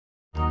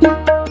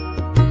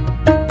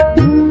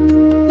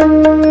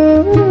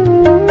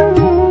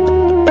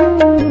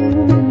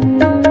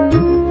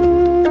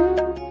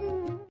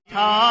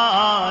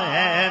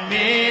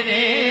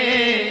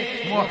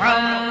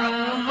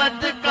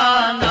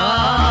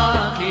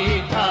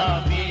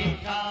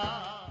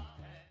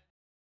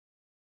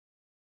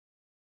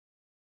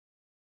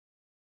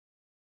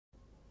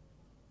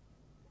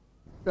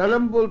তাহলে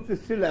আমি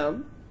বলতেছিলাম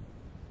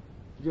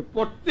যে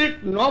প্রত্যেক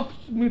নফস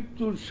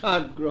মৃত্যুর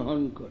স্বাদ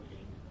গ্রহণ করে।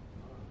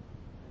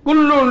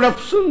 কুল্লু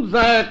নফসুন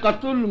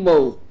যায়কাতুল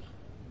মউত,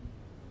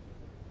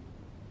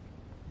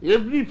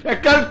 every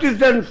faculties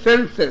and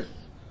senses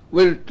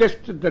will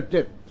taste the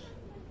death.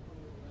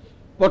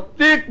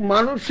 প্রত্যেক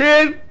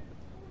মানুষের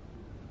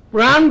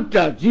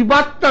প্রাণটা,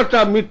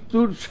 জীবাত্মাটা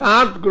মৃত্যুর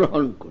স্বাদ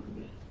গ্রহণ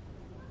করবে।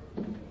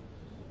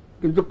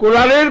 কিন্তু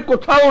কোরআনের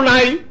কোথাও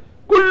নাই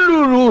কুল্লু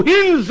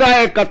রুহিন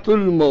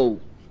যায়কাতুল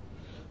মউত,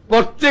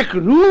 প্রত্যেক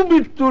রূহ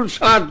মৃত্যুর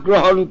স্বাদ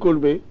গ্রহণ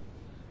করবে,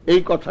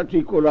 এই কথাটি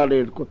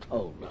কোরআনের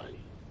কোথাও নাই।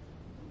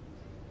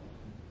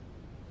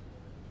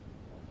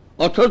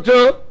 অথচ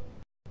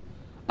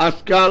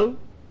আজকাল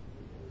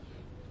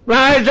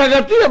প্রায়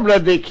জায়গাতেই আমরা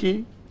দেখি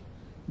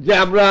যে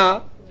আমরা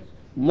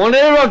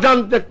মনের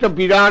অজান্তে একটা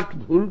বিরাট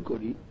ভুল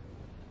করি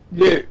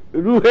যে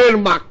রুহের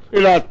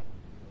মাগফিরাত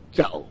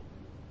চাও।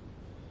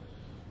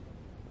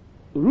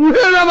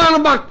 রুহের আবার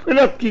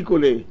মাগফিরাত কি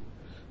করে?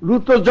 রু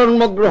তো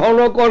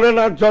জন্মগ্রহণও করে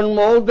না,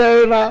 জন্মও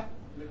দেয় না,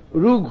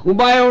 রু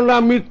ঘুমায়ও না,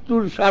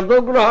 মৃত্যুর স্বাদও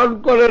গ্রহণ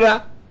করে না।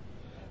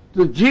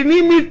 তো যিনি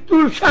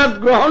মৃত্যুর স্বাদ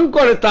গ্রহণ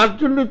করে তার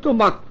জন্য তো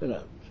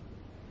মাগফিরাত।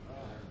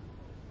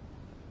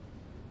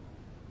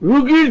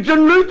 রোগীর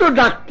জন্যই তো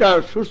ডাক্তার,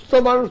 সুস্থ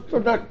মানুষ তো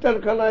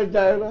ডাক্তারখানায়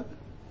যায় না।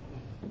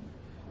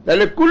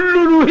 তাহলে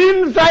কুল্লু রুহিন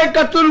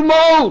যায়কাতুল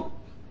মউত,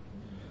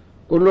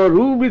 কোন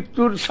রূহ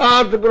মৃত্যুর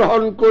স্বাদ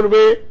গ্রহণ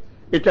করবে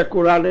এটা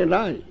কোরআনে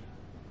নাই।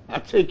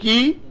 আছে কি?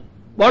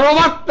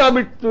 পরমাত্মা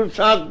মৃত্যুর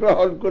স্বাদ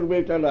গ্রহণ করবে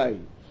এটা নাই।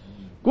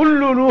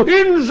 কুল্লু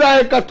রুহিন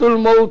যায়কাতুল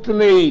মউত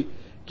নেই,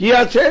 কি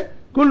আছে?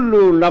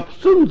 কুল্লু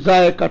নাফসুন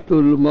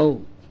যায়কাতুল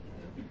মউত,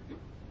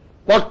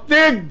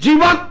 প্রত্যেক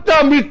জীবাত্মা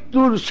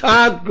মৃত্যুর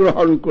স্বাদ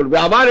গ্রহণ করবে।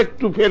 আবার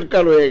একটু ফেরকা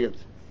রয়ে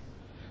গেছে,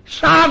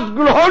 স্বাদ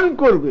গ্রহণ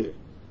করবে।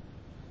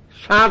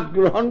 স্বাদ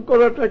গ্রহণ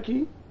করাটা কি?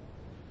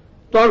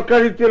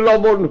 তরকারিতে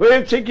লবণ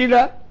হয়েছে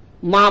কিনা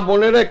মা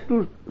বোনেরা একটু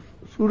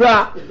সুরা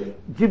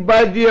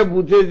জিহ্বায় দিয়ে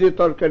বুঝে যে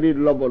তরকারির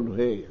লবণ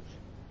হয়ে গেছে।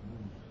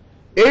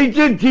 এই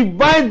যে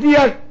জিহ্বায়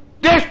দিয়ে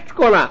টেস্ট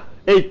করা,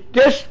 এই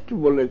টেস্ট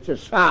বলেছে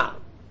স্বাদ।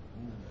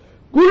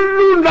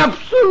 কুল্লু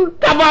নাফসুন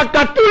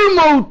তাবাকাতুল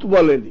মউত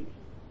বলেনি,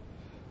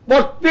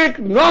 প্রত্যেক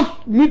নফস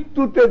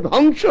মৃত্যুতে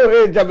ধ্বংস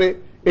হয়ে যাবে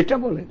এটা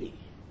বলেনি।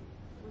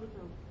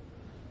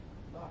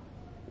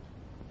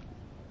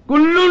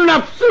 কুল্লু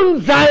নাফসুন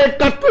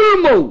যায়কাতুল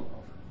মউত,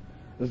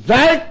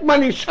 যায়ক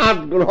মানে স্বাদ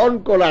গ্রহণ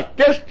করা,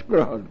 টেস্ট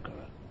গ্রহণ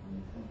করা।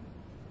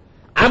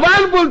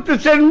 আবার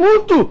বলতেছেন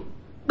মুতু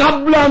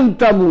ক্বাবলা আন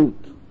তামুত,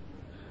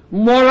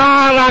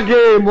 মরার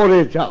আগে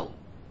মরে যাও।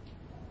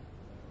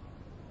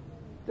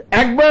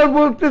 একবার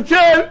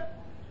বলতেছেন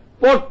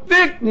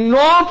প্রত্যেক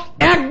নফস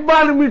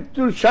একবার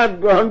মৃত্যুর স্বাদ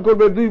গ্রহণ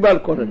করবে, দুইবার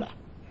করে না,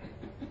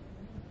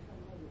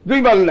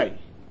 দুইবার নাই।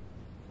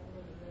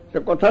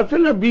 কথা আছে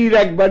না, বীর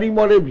একবারই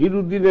মরে, ভীরু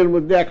দিনের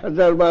মধ্যে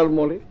 1000 বার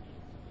মরে।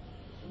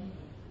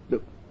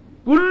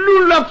 কুল্লু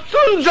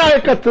নাফসুন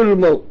যায়কাতুল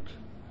মউত,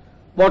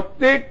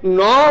 প্রত্যেক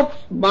নফস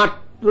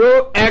মাত্র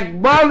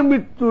একবার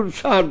মৃত্যুর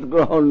স্বাদ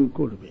গ্রহণ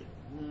করবে।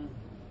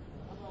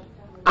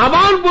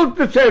 আবার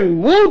বলতেছেন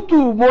মুতু,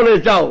 মরে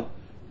যাও,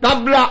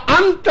 ক্বাবলা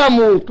আন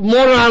তামুত,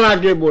 মরার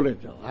আগে মরে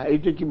যাও।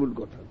 এইটা কি ভুল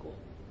কথা?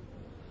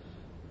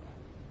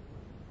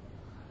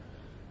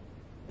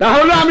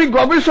 তাহলে আমি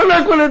গবেষণা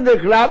করে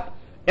দেখলাম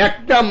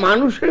একটা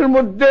মানুষের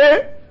মধ্যে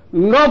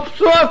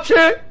নফসও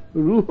আছে,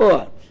 রূহ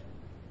আছে।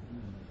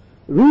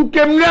 রূহ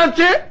কেমনে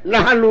আছে?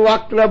 নাহানু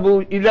আকরাবু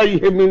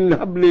ইলাইহি মিন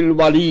হাবলিল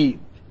ওয়ারিদ,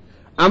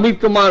 আমি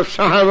তোমার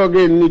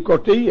শাহরগের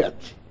নিকটেই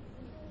আছি।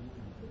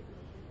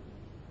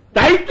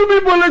 তাই তুমি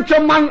বলেছ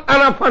মান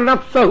আরাফা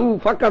নাফসাহু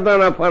ফাকাদ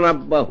আরাফা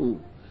রাব্বাহু,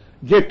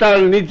 যে তার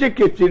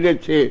নিজেকে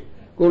চিনেছে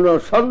কোন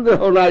সন্দেহ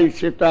নাই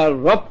সে তার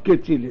রবকে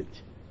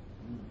চিনেছে।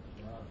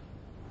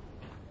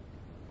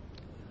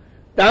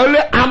 তাহলে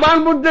আমার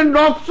মধ্যে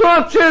নফসও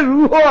আছে,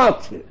 রূহ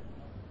আছে।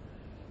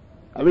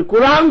 আমি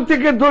কোরআন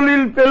থেকে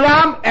দলিল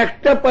পেলাম,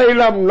 একটা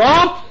পাইলাম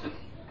নফস,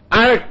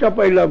 আরেকটা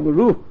পাইলাম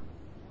রূহ।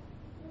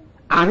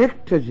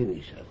 আরেকটা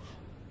জিনিস আছে,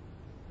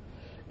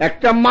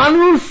 একটা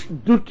মানুষ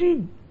দুটি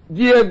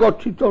দিয়ে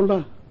গঠিত না।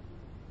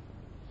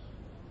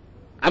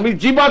 আমি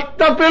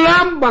জীবাত্মা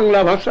পেলাম,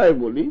 বাংলা ভাষায়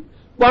বলি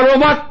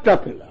পরমাত্মা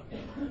পেলাম।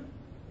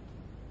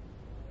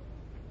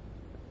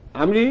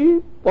 আমি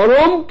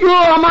পরম কেউ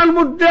আমার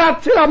মধ্যে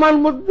আছে, আমার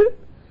মধ্যে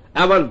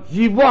আমার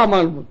জীব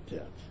আমার মধ্যে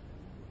আছে।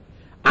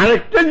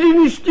 আরেকটা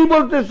জিনিস কি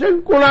বলতেছেন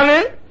কোরআনে?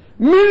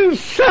 মিন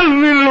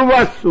শাররিল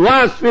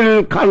ওয়াসওয়াসিল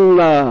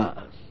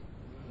খান্নাস,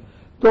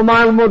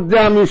 তোমার মধ্যে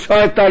আমি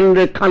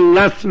শয়তানরে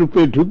খান্নাস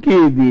রূপে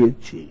ঢুকিয়ে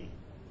দিয়েছি।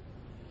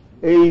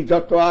 এই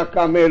যত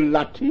আকামের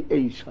লাঠি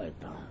এই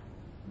শয়তান,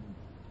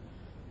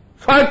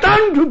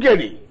 শয়তান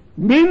ঢুকেনি।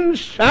 মিন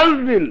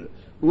শাররিল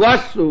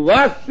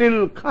ওয়াসওয়াসিল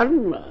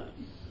খান্নাস,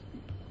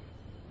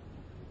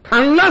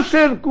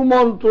 খান্নাসের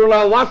কুমন্ত্রণা,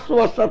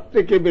 ওয়াসওয়াসার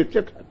থেকে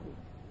বেঁচে থাকো।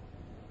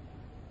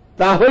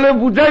 তাহলে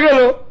বুঝা গেল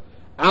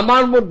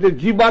আমার মধ্যে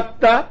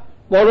জীবাত্মা,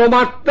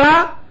 পরমাত্মা,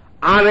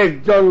 আর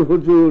একজন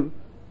হুজুর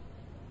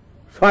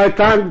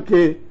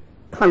শয়তানকে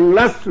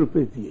খান্নাস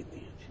রূপে দিয়ে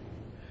দিয়েছে।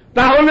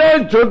 তাহলে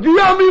যদিও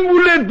আমি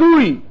মূলে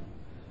 2,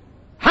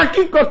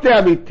 হাকিকতে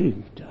আমি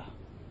 3টা।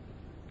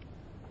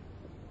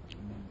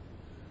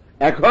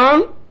 এখন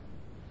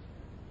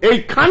এই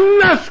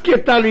খান্নাসকে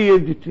তাড়িয়ে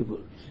দিতে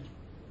বলছে।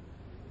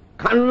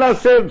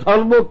 খান্নাসের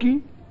ধর্ম কি?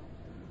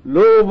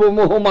 লোভ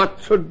মোহ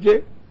মাৎসর্যে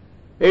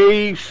এই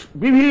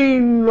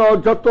বিভিন্ন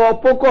যত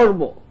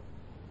অপকর্ম,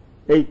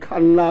 এই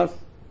খান্নাস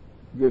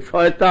যে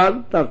শয়তান,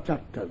 তার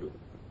 4টা রূপ।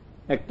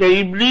 একটা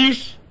ইবলিস,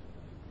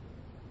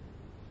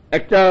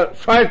 একটা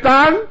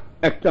শয়তান,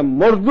 একটা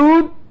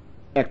মরদুদ,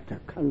 একটা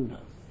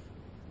খান্নাস।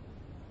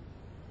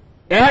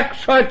 এক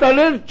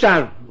শয়তানের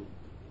 4 রূপ।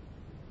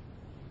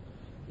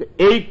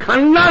 এই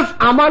খান্নাস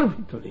আমার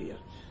ভিতরেই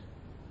আছে।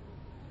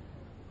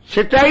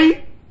 সেটাই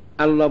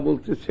আল্লাহ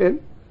বলতেছেন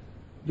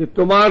যে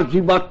তোমার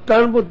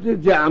জীবাত্মার মধ্যে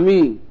যে আমি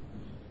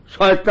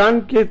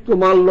শয়তানকে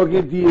তোমার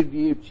লগে দিয়ে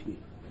দিয়েছি,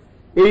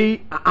 এই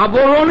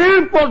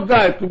আবরণের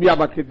পর্দায় তুমি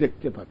আমাকে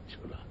দেখতে পাচ্ছ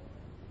না,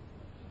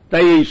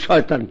 তাই এই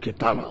শয়তানকে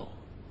তাড়াও।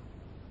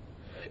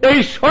 এই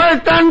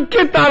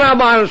শয়তানকে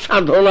তাড়াবার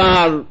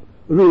সাধনার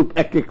রূপ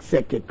এক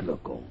এক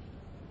রকম।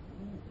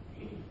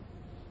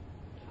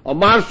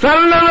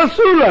 মারসালনা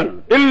রাসূলান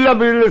ইল্লা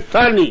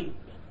বিলিসানি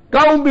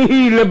কাওমিহি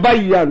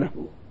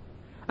লিবায়্যানাহু।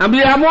 আমি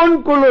এমন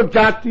কোন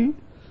জাতি,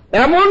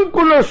 এমন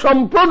কোন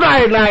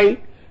সম্প্রদায় নাই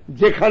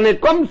যেখানে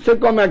কমসে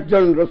কম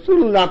একজন রাসূল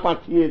না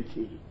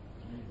পাঠিয়েছি,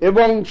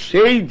 এবং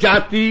সেই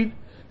জাতির,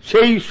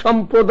 সেই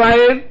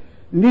সম্প্রদায়ের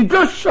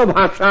নিজস্ব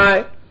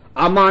ভাষায়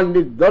আমার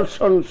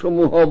নিদর্শন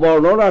সমূহ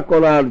বর্ণনা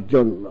করার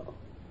জন্য।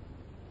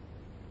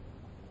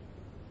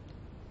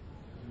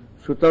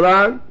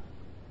 সুতরাং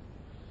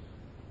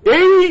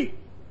এই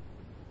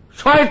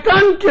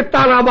শয়তানকে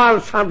তাড়াবার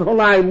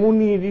সাধনায়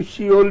মুনি,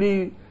 ঋষি, অলি,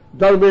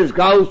 দরবেশ,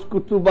 গাউস,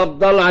 কুতুব,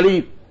 আব্দাল,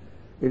 আরিফ,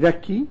 এটা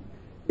কি?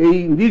 এই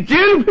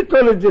নিজের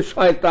ভিতরে যে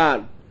শয়তান,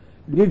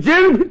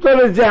 নিজের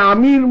ভিতরে যে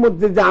আমির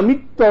মধ্যে যে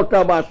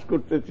আমিত্বটা বাস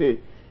করতেছে,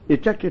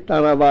 এটাকে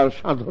তাড়াবার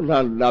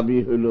সাধনার নামই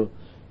হইল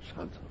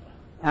সাধনা,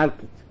 আর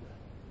কিছু না।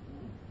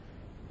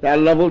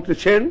 আল্লাহ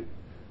বলতেছেন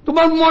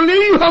তোমার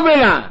মনেই হবে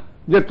না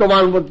যে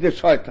তোমার মধ্যে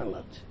শয়তান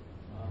আছে।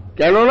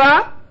 কেননা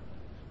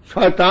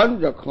শয়তান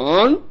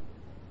যখন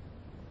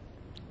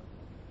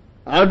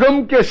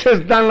আদমকে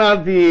সেজদা না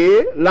দিয়ে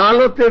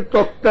লালতের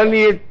তক্তা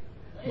নিয়ে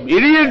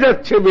বেরিয়ে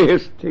যাচ্ছে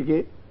বেহেশত থেকে,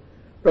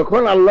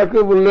 তখন আল্লাহকে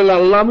বললেন,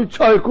 আল্লাহ আমি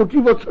 6 কোটি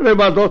বছর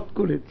ইবাদত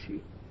করেছি,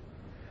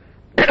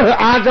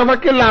 আজ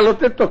আমাকে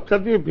লালতের তক্তা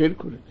দিয়ে বের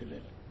করে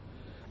দিলেন।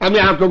 আমি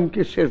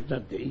আদমকে সেজদা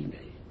দেই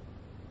নাই,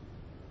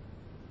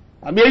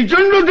 আমি এই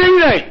জন্য দেই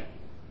নাই,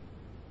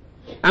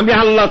 আমি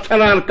আল্লাহ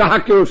ছাড়া আর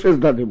কাহাকেও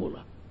সেজদা দেব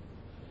না।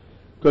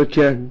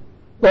 বলছেন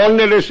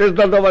কর্নেলে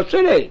সেজদা দেওয়া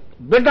ছেড়ে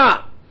বেটা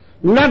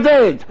না দে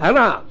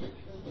হারাম।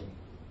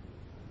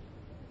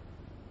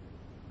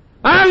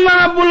 আল্লাহ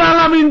রাব্বুল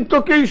আলামিন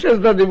তোকেই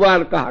সেজদা দেব,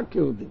 আর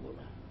কাহাকেও দেব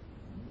না।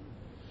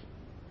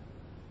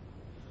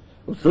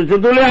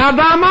 সুজুদু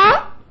লিআদামা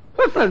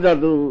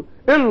ফাসাজাদু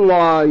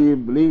ইল্লা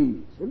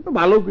ইবলিস। এটা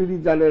ভালো করে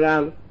জানেন,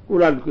 আর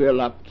কোরআন কইয়া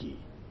লাভ কি?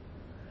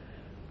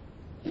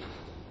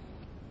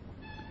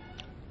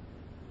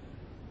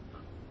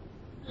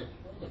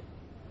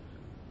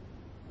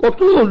 কত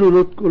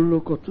অনুরোধ করলো,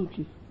 কত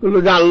কি বললো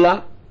যে আল্লাহ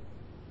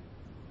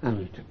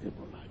আমি এটা দেব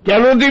না।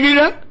 কেন দিবি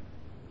না?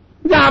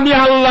 যে আমি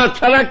আল্লাহ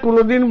ছাড়া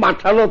কোনোদিন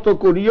মাথা নত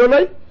করিও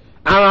নাই,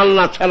 আর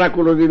আল্লাহ ছাড়া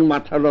কোনোদিন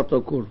মাথা নত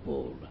করব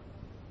না।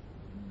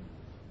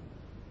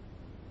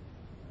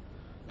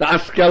 তা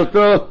আজকাল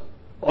তো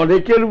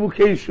অনেকের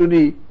মুখেই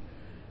শুনি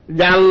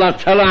যে আল্লাহ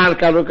ছাড়া আর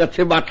কারো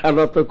কাছে মাথা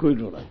নত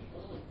করিল না।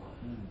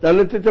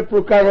 তাহলে তো এটা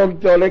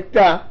প্রকারান্তে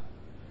অনেকটা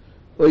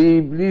ওই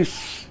ইবলিস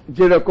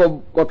যেরকম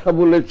কথা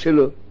বলেছিল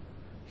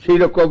সেই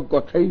রকম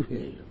কথাই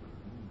হয়ে গেল।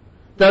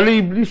 তাহলে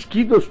ইবলিস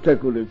কি দোষটা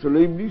করেছিল?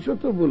 ইবলিসও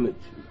তো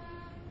বলেছিল।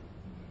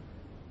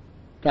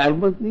 তার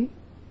মানে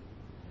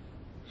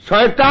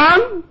শয়তান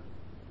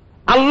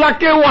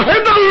আল্লাহকে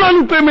ওয়াহেদ আল্লাহ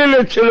রূপে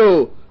মেলেছিল,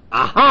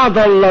 আহাদ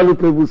আল্লাহ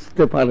রূপে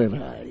বুঝতে পারে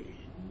নাই।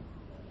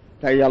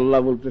 তাই আল্লাহ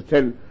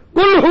বলতেছেন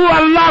কুল হু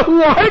আল্লাহু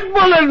ওয়াহিদ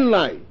বলেন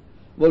নাই,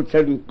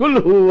 বলছেন কুল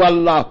হু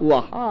আল্লাহু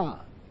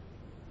আহাদ।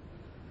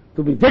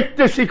 তুমি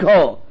দেখতে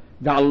শিখো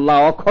যে আল্লাহ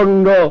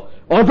অখণ্ড,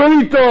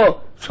 অদ্বৈত,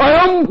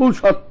 স্বয়ম্ভূ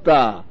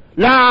সত্তা,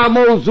 লা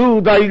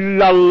মওজুদা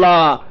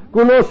ইল্লাল্লাহ,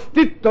 কোন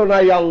অস্তিত্ব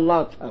নাই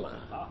আল্লাহ ছাড়া।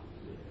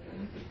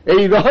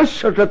 এই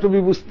রহস্যটা তুমি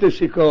বুঝতে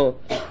শিখো।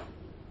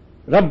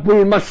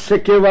 রব্বুল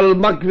মাশরিকি ওয়াল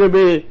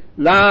মাগরিবি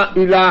লা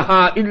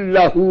ইলাহা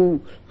ইল্লাহু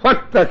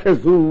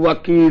ফাত্তাখিযু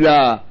ওয়াকিলা।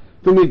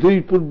 তুমি 2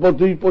 পূর্ব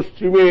 2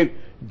 পশ্চিমের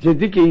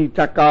যেদিকেই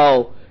তাকাও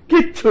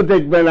কিচ্ছু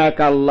দেখবে না এক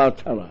আল্লাহ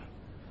ছাড়া।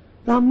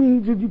 আমি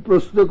যদি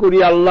প্রশ্ন করি,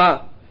 আল্লাহ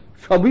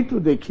সবই তো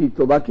দেখি,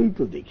 তোমাকেই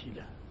তো দেখি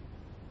না,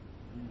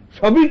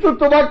 সবই তো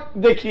তোমাকে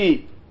দেখি,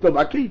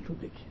 তোমাকেই তো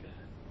দেখি না,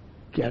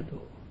 কেন?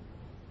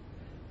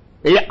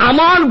 এই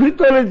আমার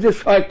ভিতরে যে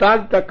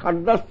শয়তানটা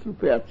খান্নাস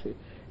রূপে আছে,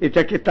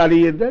 এটাকে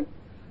তাড়িয়ে দেন।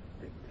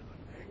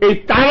 এই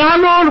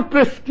তাড়ানোর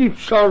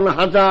প্রেসক্রিপশন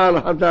হাজার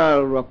হাজার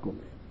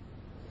রকমের,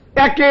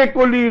 এক এক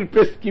অলির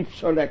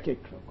প্রেসক্রিপশন এক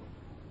এক রকম।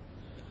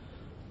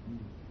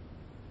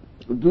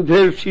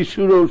 দুধের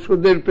শিশুর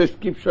ঔষধের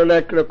প্রেসক্রিপশন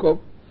একরকম,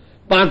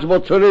 5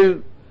 বছরের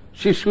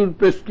শিশুর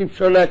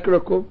প্রেসক্রিপশন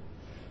একরকম,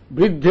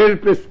 বৃদ্ধের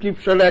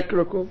প্রেসক্রিপশন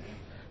একরকম।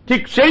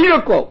 ঠিক সেই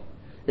রকম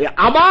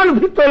আমার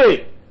ভিতরে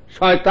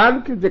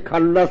শয়তানকে যে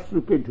খান্নাস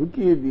রূপে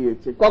ঢুকিয়ে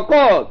দিয়েছে।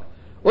 কখন?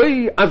 ওই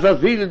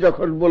আজাজিল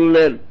যখন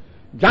বললেন,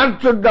 যার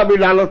জন্য আমি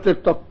লালতের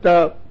তক্তা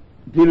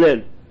দিলেন,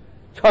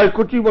 6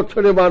 কোটি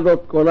বছর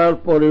ইবাদত করার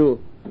পরেও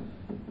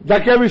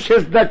যাকে আমি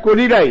সেজদা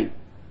করি নাই,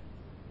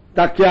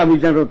 তাকে আমি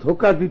যেন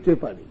ধোঁকা দিতে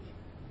পারি,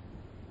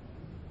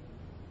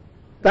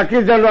 তাকে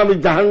যেন আমি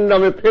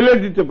জাহান্নামে ফেলে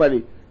দিতে পারি।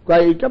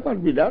 কয় এটা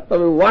পারবি না,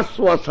 তবে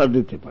ওয়াসওয়াসা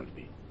দিতে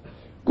পারবি,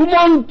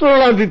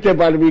 কুমন্ত্রণা দিতে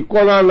পারবি,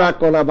 করা না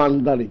করা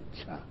বান্দার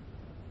ইচ্ছা।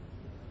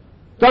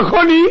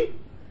 তখনই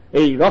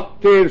এই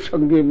রক্তের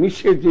সঙ্গে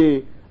মিশে যে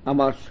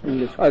আমার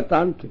সঙ্গে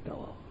শয়তানকে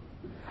দেওয়া,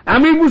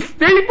 আমি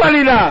বুঝতেই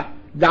পারি না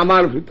যে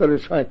আমার ভিতরে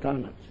শয়তান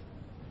আছে।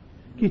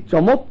 কি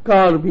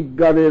চমৎকার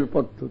বিজ্ঞানের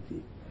পদ্ধতি!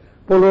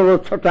 15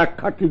 ছটাক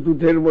খাঁটি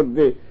দুধের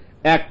মধ্যে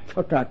 1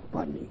 ছটাক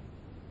পানি,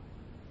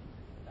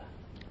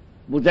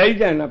 বুঝাই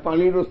যায় না,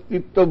 পানির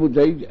অস্তিত্ব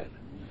বুঝাই যায় না।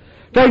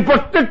 তাই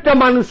প্রত্যেকটা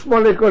মানুষ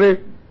মনে করে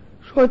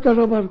শয়তান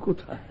আবার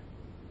কোথায়।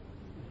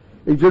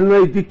 এই জন্য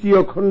এই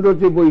 2য় খণ্ড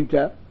যে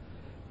বইটা,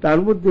 তার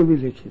মধ্যে আমি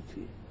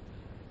লিখেছি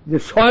যে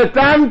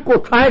শয়তান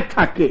কোথায়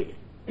থাকে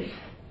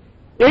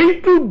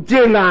এইটুক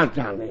যে না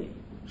জানে,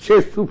 সে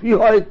সুফি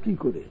হয় কি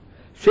করে,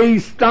 সেই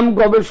ইসলাম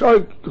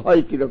গবেষক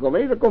হয় কিরকম,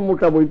 এইরকম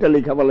মোটা বইটা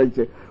লেখা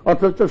বলাইছে।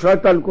 অথচ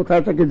শয়তান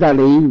কোথায় থাকে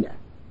জানেই না,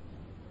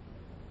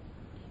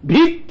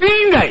 ভিত্তি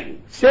নাই,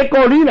 সে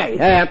করি নাই।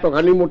 হ্যাঁ,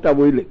 এতখানি মোটা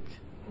বই লিখছে,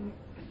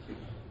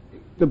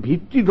 তো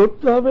ভিত্তি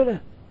ধরতে হবে না।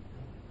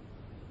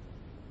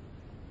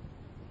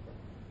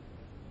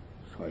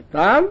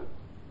 শয়তান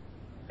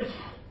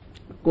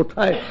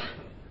কোথায়?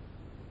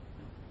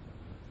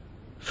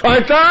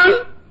 শয়তান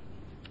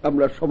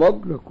আমরা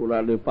সমগ্র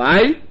কোরআনে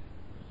পাই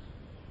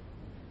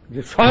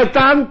যে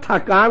শয়তান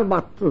থাকার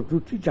মাত্র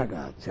 2টি জায়গা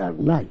আছে, আর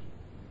নাই।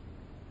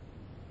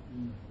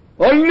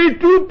 অনলি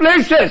 2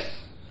 প্লেসেস,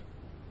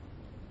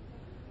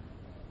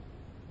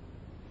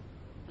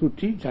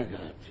 2টি জায়গা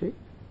আছে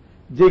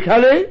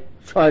যেখানে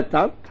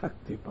শয়তান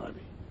থাকতে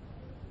পারে।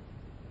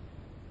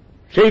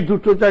 সেই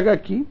 2টো জায়গা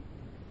কি?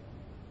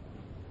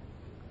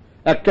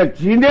 একটা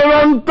জিনের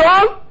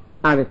অন্তর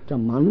আর একটা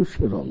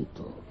মানুষের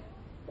অন্তর।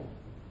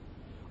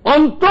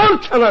 অন্তর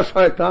ছাড়া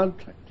শয়তান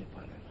থাকতে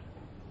পারে না।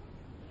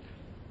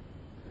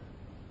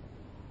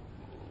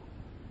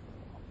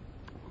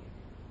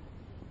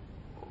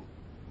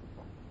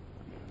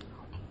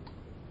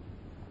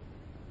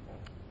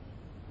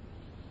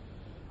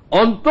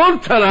 অন্তর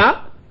ছাড়া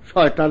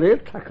শয়তানের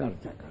থাকার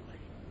জায়গা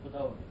নাই,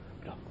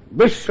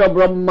 বিশ্ব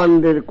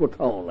ব্রহ্মাণ্ডের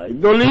কোথাও নাই।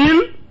 দলিল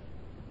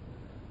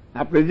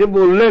আপনি যে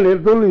বললেন, এর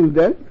দলিল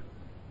দেন।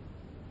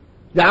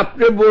 যে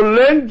আপনি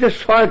বললেন যে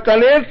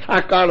শয়তানের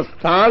থাকার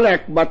স্থান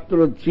একমাত্র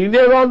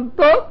জিনের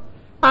অন্তর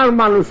আর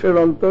মানুষের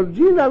অন্তর।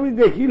 জিন আমি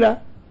দেখি না,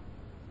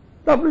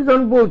 তো আপনি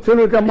যখন বলছেন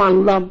এটা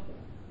মানলাম।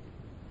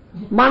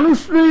 মানুষ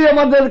নিয়ে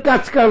আমাদের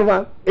কাজ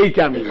কারবার,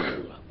 এইটা আমি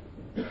মানলাম,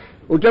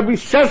 ওটা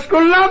বিশ্বাস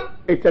করলাম,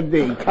 এটা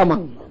দেখা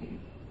মানলাম।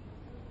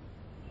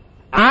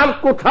 আর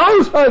কোথাও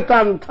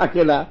শয়তান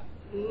থাকে না,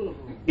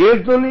 এর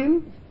দলিল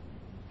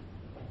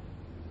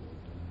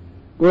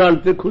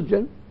কোরআনতে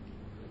খুঁজেন।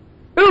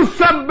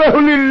 ইউসাব্বিহু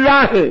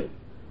লিল্লাহি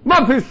মা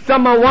ফিস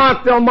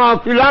সামাওয়াতি ওয়া মা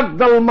ফিল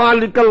আরদিল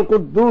মালিকুল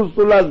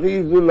কুদ্দুসুল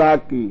আজিজুল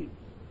হাকীম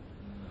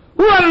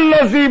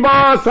হুয়াল্লাযী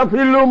বা'আসা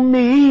ফিল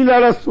উম্মিয়িনা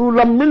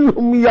রাসূলাম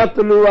মিনহুম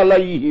ইয়াতলু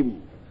আলাইহিম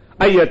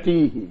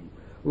আয়াতিহি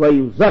ওয়া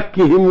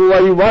ইউযাক্কিহিম ওয়া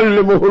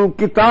ইউআল্লিমুহুল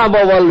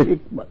কিতাবা ওয়াল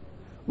হিকমা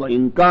ওয়া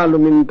ইন কানু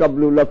মিন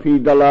ক্বাবলু লাফি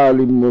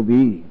দালালিম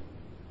মুবিন।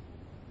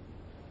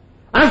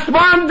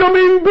 আসমান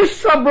জমিন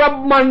বিশ্ব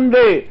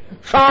ব্রহ্মাণ্ডে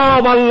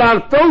সব আল্লাহর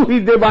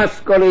তৌহিদে বাস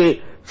করে,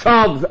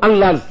 সব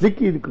আল্লাহর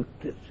জিকির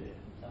করতেছে।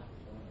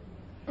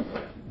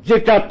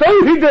 যেটা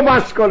তৌহিদে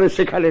বাস করে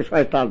সেখানে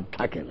শয়তান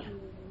থাকে না।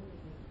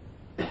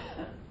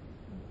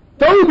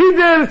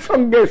 তৌহিদের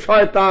সঙ্গে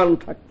শয়তান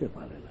থাকতে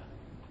পারে না।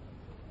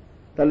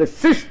 তাহলে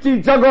সৃষ্টি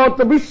জগৎ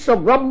বিশ্ব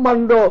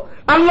ব্রহ্মাণ্ড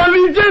আল্লাহ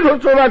নিজে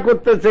ঘোষণা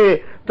করতেছে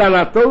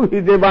তারা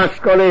তৌহিদে বাস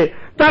করে,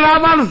 তারা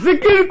আমার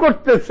জিকির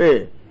করতেছে।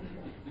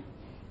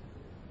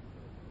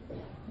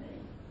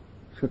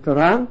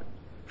 সুতরাং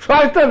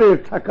শয়তানের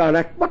থাকার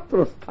একমাত্র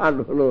স্থান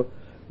হল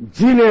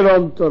জিনের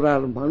অন্তর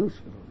আর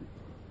মানুষের অন্তর।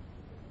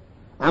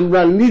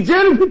 আমরা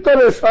নিজের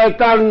ভিতরে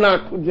শয়তান না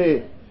খুঁজে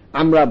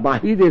আমরা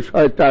বাহিরে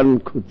শয়তান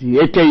খুঁজি,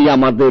 এটাই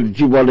আমাদের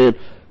জীবনের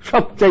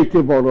সবচাইতে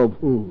বড়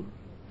ভুল।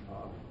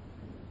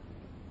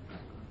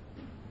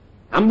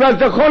 আমরা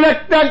যখন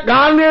একটা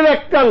গানের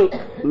একটা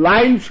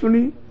লাইন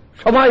শুনি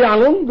সবাই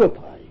আনন্দ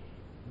পায়,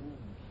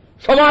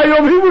 সবাই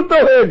অভিভূত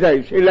হয়ে যায়।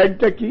 সেই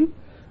লাইনটা কি?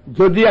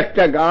 যদি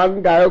একটা গান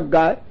গায়ক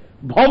গায়,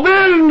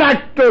 ভবের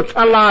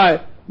নাট্যশালায়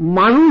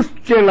মানুষ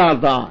চেনা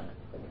দেয়,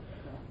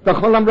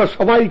 তখন আমরা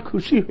সবাই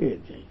খুশি হয়ে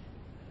যাই।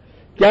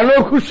 কেন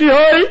খুশি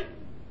হই?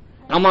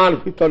 আমার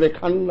ভিতরে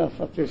খান্নাস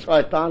আছে,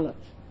 শয়তান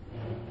আছে।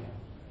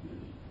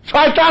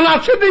 শয়তান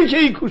আছে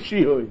দেখেই খুশি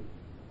হই।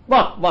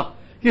 বাহ বাহ,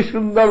 কি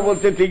সুন্দর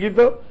বলছে। ঠিকই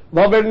তো,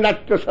 ভবের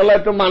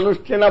নাট্যশালায় তো মানুষ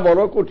চেনা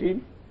বড় কঠিন।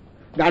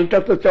 গানটা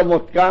তো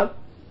চমৎকার।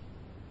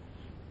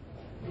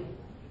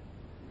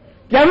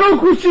 কেন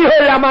খুশি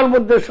হই? আমার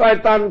মধ্যে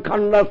শয়তান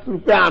খান্নাস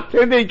রূপে আছে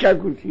দেখা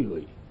খুশি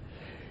হই।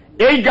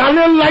 এই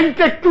গানের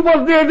লাইনটা একটু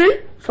বদলিয়ে দিই,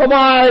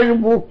 সবাই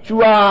মুখ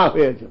চুয়া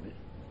হয়ে যাবে।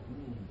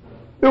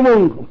 এমন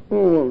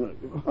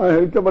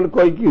এটা মানে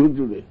কয় কি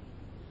হুজুরে,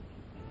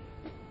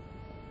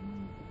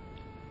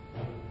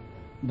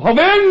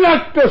 ভবের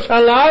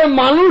নাট্যশালায়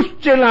মানুষ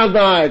চেনা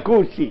যায়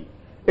খুশি।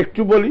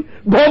 একটু বলি,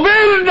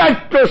 ভবের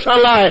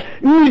নাট্যশালায়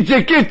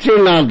নিজেকে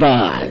চেনা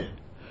যায়।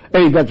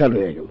 এই কথা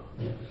রয়ে গেল।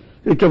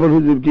 এটা আবার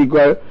হুজুর কি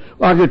কয়,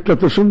 আগেরটা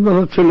তো সুন্দর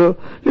ছিল,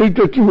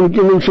 এইটা কেমন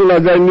কেমন শোনা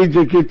যায়,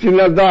 নিজেকে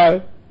চেনা যায়।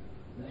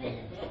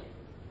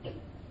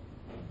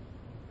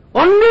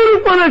 অন্যের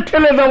উপরে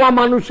ঠেলে দেওয়া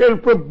মানুষের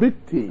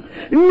প্রবৃত্তি,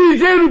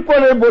 নিজের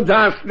উপরে বোঝা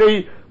আসলেই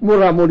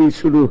মোড়ামুড়ি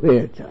শুরু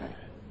হয়ে যায়।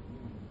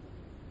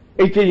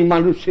 এইটাই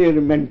মানুষের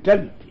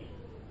মেন্টালিটি।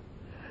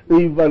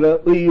 ওইবার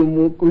ওই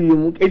অমুক ওই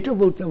অমুক, এটা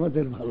বলতে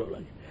আমাদের ভালো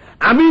লাগে।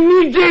 আমি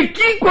নিজে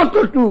কি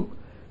কতটুক,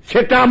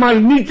 সেটা আমার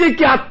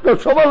নিজেকে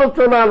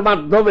আত্মসমালোচনার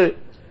মাধ্যমে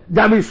যে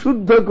আমি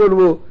শুদ্ধ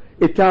করব,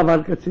 এটা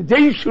আমার কাছে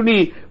যেই শুনি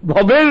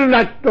ভবের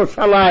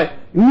নাট্যশালায়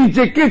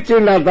নিজেকে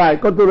চেনা যায়।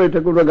 কত এটা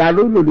কোনো গান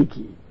হইল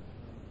নাকি?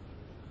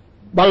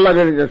 ভাল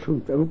লাগে এটা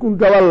শুনতে।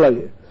 কোনটা ভাল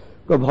লাগে?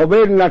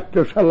 ভবের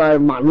নাট্যশালায়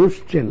মানুষ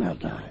চেনা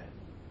যায়।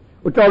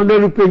 ওটা অন্য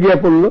রূপে গিয়া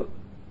পড়ল,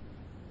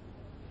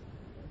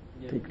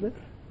 ঠিক না?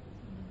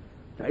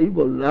 তাই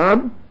বললাম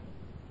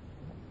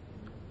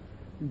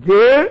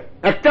যে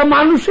একটা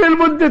মানুষের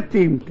মধ্যে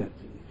তিনটা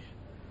জিনিস,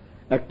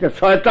 একটা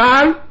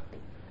শয়তান,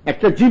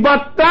 একটা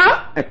জীবাত্মা,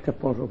 একটা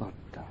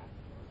পরমাত্মা।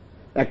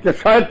 একটা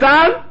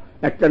শয়তান,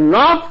 একটা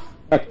নফস,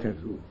 একটা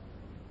রূহ।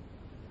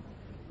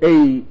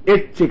 এই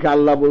এর থেকে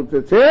আল্লাহ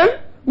বলতেছেন,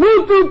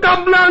 মুতু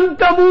কাবলান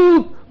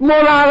তামুত,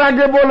 মরার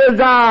আগে বলে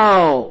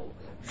যাও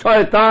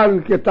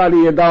শয়তানকে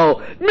তাড়িয়ে দাও,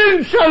 মিন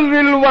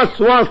শাররিল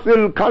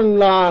ওয়াসওয়াসিল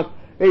খান্নাস,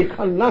 এই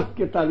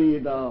খান্নাসকে তাড়িয়ে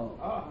দাও।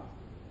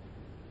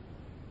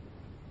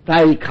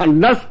 তাই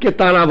খান্নাসকে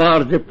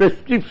তাড়াবার যে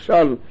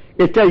প্রেসক্রিপশন,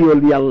 এটাই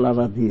ওলি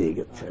আল্লাহরা দিয়ে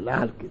গেছেন,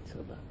 আর কিছু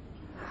না,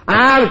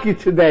 আর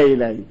কিছু দেয়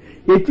নাই।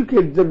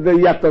 এটুকের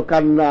জন্যই এত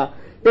কান্না,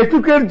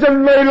 এটুকের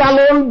জন্যই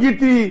লালন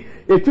গীতি,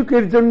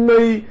 এটুকের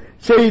জন্যই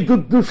সেই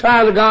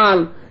দুদ্দুষার গান,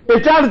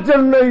 এটার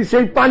জন্যই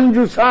সেই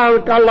পাঞ্জুসার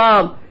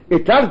কালাম,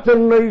 এটার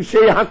জন্যই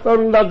সেই হাসন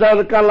রাজার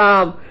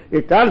কালাম,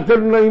 এটার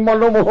জন্যই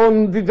মনমোহন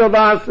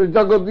দ্বিজদাস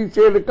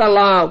জগদীশের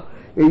কালাম।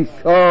 এই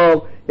সব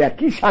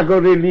একই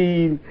সাগরে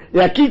লীন,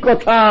 একই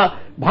কথা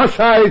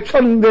ভাষায়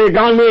ছন্দে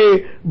গানে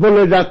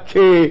বলে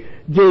যাচ্ছে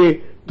যে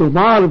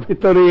তোমার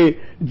ভিতরে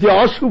যে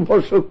অশুভ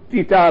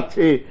শক্তিটা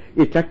আছে,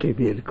 এটাকে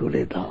বের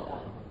করে দাও।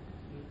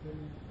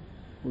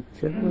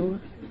 বুঝছেন?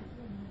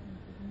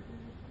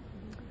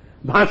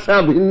 ভাষা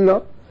ভিন্ন,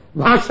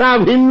 ভাষা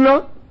ভিন্ন,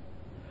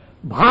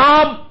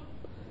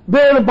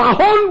 ভাবের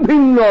বাহন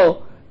ভিন্ন,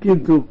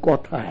 কিন্তু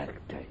কথা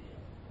একটাই।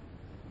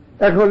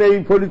 এখন এই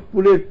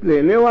ফরিদপুরের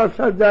প্লেনেও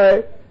আসা যায়,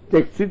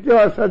 ট্যাক্সিতেও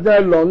আসা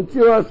যায়,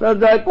 লঞ্চেও আসা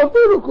যায়, কত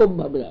রকম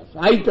ভাবে আসা,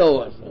 আইটাও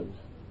আসা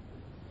যায়।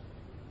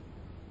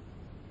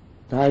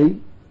 তাই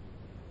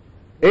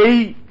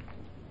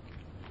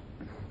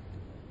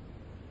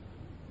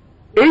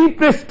এই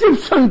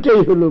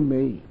প্রেসক্রিপশনটাই হল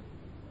মেইন।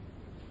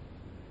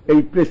 এই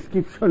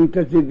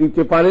প্রেসক্রিপশনটা যে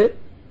দিতে পারে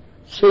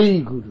সেই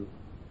গুরু।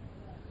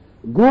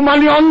 গু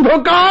মানে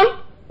অন্ধকার,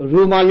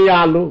 রু মানে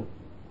আলো।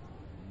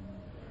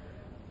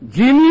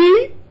 যিনি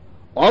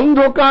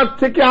অন্ধকার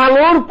থেকে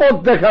আলোর পথ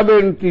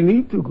দেখাবেন, তিনি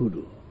তো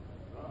গুরু।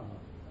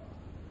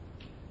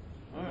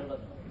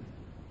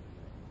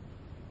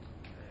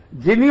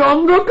 যিনি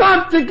অন্ধকার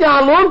থেকে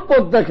আলোর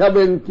পথ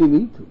দেখাবেন, তিনি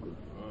তো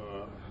গুরু।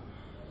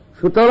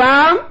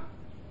 সুতরাং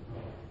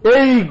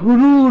এই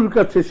গুরুর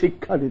কাছে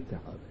শিক্ষা নিতে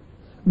হবে।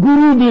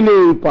 গুরু বিনে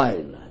উপায়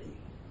নাই,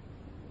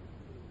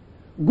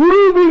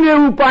 গুরু বিনে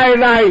উপায়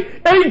নাই।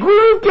 এই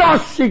গুরুকে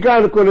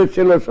অস্বীকার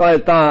করেছিল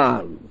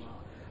শয়তান।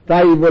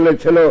 তাই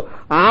বলেছিল,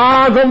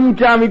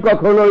 আদমকে আমি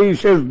কখনোই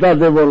সেজদা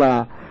দেব না,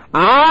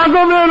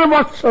 আদমের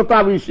বৎসতা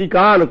আমি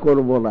স্বীকার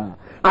করব না,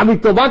 আমি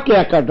তোমাকে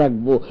একা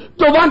ডাকবো,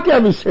 তোমাকে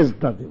আমি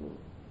সেজদা দেব।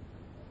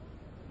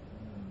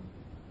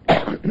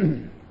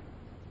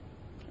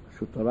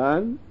 সুতরাং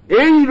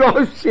এই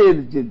রহস্যের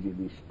যে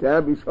জিনিসটা,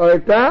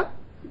 বিষয়টা,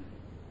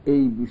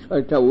 এই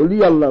বিষয়টা ওলি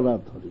আল্লাহরা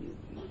ধরিয়ে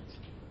দিয়েছে।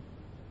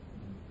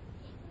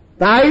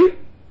 তাই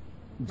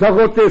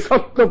জগতে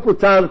সত্য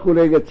প্রচার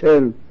করে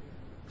গেছেন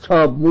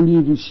সব মুনি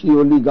ঋষি,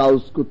 অলি,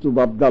 গাউস, কুতুব,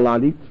 আবদাল,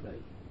 আরিফ।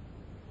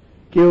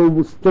 কেউ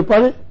বুঝতে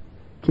পারে,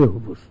 কেউ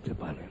বুঝতে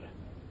পারে না।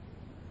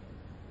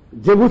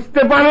 যে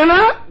বুঝতে পারে না,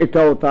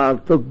 এটাও তার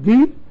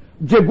তকদির,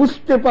 যে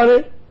বুঝতে পারে,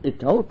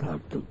 এটাও তার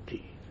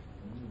তকদির।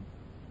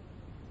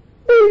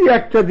 এই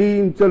একটা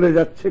দিন চলে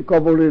যাচ্ছে,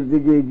 কবরের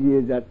দিকে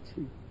এগিয়ে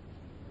যাচ্ছি।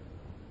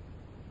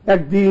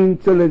 একদিন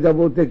চলে যাব,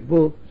 দেখব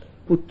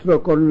পুত্র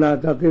কন্যা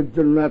যাদের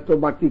জন্য এত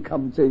মাটি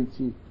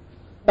খামচেয়েছি,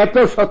 এত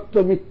সত্য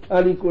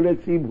মিথ্যারি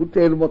করেছি,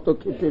 ভূতের মতো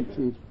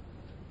খেটেছি,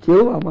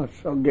 কেউ আমার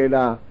সঙ্গে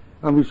না,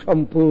 আমি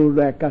সম্পূর্ণ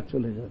একা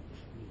চলে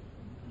যাচ্ছি।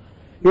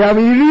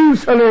 আমি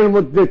ইলিউশনের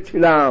মধ্যে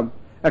ছিলাম,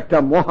 একটা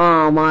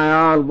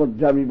মহামায়ার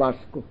মধ্যে আমি বাস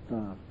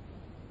করতাম।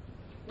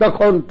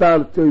 তখন তার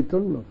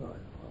চৈতন্য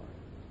হয়।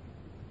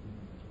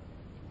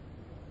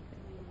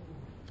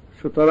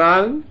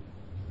 সুতরাং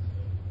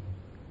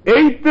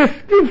এই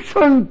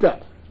প্রেসক্রিপশনটা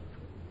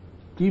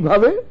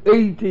কিভাবে,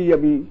 এইটাই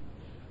আমি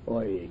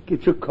ওই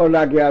কিছুক্ষণ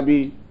আগে আমি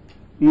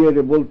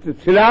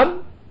বলতেছিলাম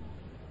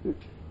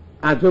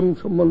আজম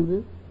সম্বন্ধে,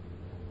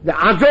 যে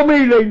আজম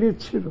এই লাইনে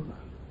ছিল না।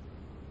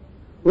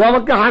 ও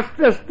আমাকে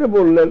হাসতে হাসতে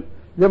বললেন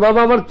যে বাবা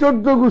আমার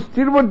 14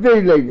 গোষ্ঠীর মধ্যে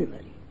এই লাইনে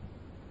নাই।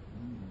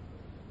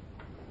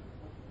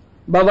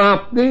 বাবা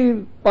আপনি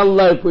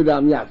পাল্লায় পড়ে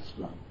আমি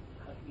আসলাম,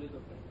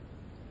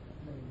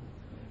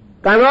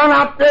 কারণ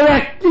আপনার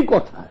একটি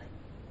কথায়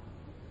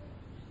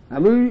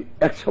আমি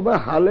একসময়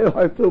হালে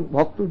হয়তো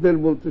ভক্তদের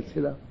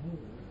বলতেছিলাম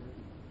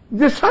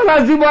যে সারা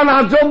জীবন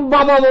আজম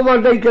বাবা বাবা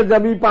ডাইকা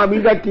যাবি, পাবি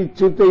না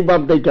কিচ্ছুতেই,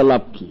 বাপ ডাইকা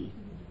লাভ কি,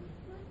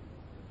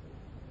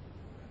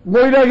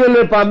 মইরা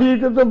গেলে পাবি,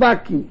 এটা তো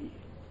বাকি।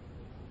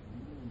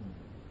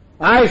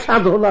 আয়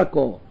সাধনা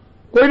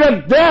কইরা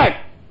দেখ।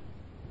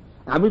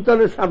 আমি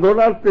তাহলে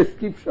সাধনার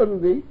প্রেসক্রিপশন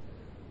দিই,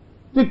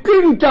 তুই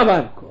 3টা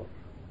বার কর।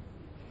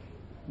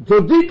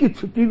 যদি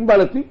কিছু 3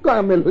 বারে তুই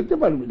কামেল হইতে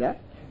পারবি না,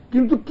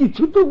 কিন্তু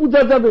কিছু তো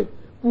বোঝা যাবে।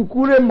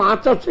 পুকুরে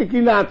মাছ আছে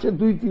কিনা আছে,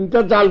 2-3টা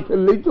জাল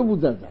ফেললেই তো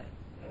বোঝা যায়।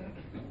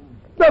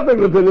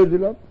 তাদেরকে ফেলে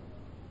দিলাম।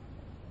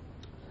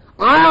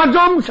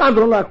 আজম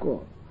সাধনা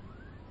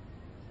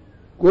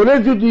করে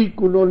যদি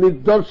কোন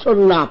নিদর্শন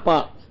না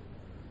পাস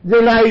যে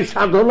না এই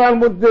সাধনার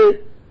মধ্যে,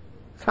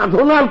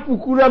 সাধনার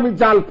পুকুরে আমি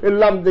জাল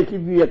ফেললাম দেখি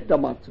 2-1টা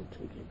মাছ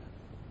উঠে কিনা,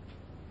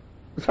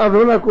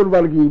 সাধনা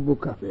করবার গিয়ে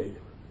বোকা হয়ে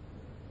গেল।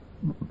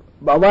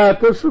 বাবা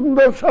এত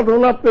সুন্দর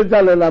সাধনা আপনি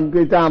জানালাম কি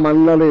এটা আমার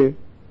নালে,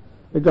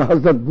 এটা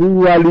হযরত বু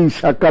আলী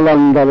শাহ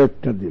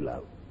কালান্দারেরটা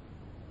দিলাম।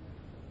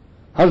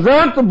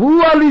 হযরত বু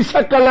আলী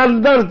শাহ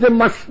কালান্দার যে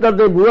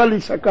মাসনাদে বু আলী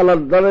শাহ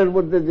কালান্দারের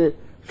মধ্যে যে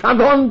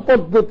সাধন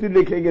পদ্ধতি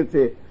লিখে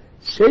গেছে,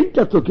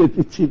 সেইটা তোকে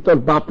দিচ্ছি, তোর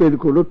বাপের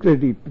কোনো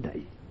ক্রেডিট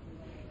নাই।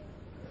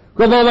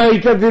 বাবা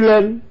এইটা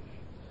দিলেন।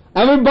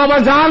 আমি বাবা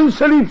জান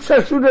শরীফ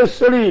শ্বশুরের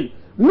শরীর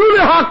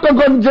নূরে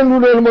হকগঞ্জে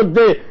নূরের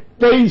মধ্যে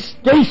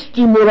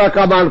 23টি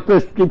মোরাকাবার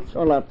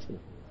প্রেসক্রিপশন আছে।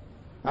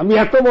 আমি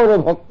এত বড়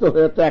ভক্ত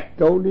হয়ে তো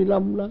একটাও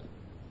নিলাম না।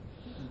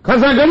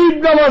 খাজা গরিব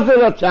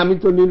নওয়াজের আছে, আমি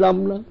তো নিলাম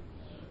না।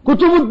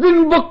 কুতুবুদ্দিন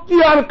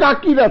বখতিয়ার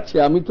কাকির আছে,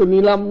 আমি তো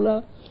নিলাম না।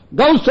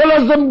 গাউসুল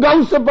আজম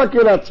গাউসে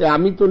পাকের আছে,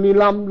 আমি তো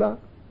নিলাম না।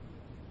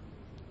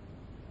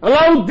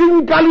 আলাউদ্দিন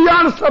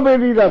কালিয়ার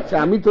সাবেরির আছে,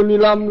 আমি তো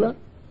নিলাম না।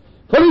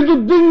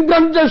 ফরিদুদ্দিন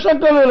গঞ্জে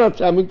সকারের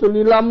আছে, আমি তো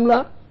নিলাম না।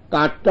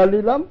 কারটা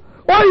নিলাম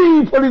ওই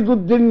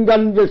ফরিদুদ্দিন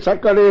গঞ্জে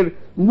সকারের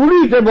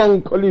মুরিদ এবং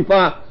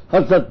খলিফা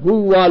হযরত বু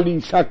আলী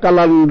শাহ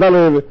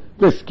কালান্দারের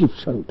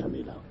প্রেসক্রিপশনটা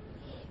নিলাম।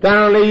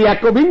 কারণ এই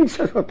 21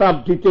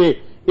 শতাব্দীতে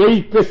এই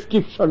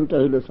প্রেসক্রিপশনটা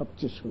হলো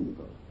সবচেয়ে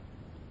সুন্দর।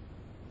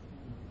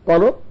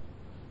 করো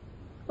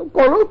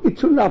করো,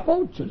 কিছু না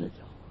পাও চলে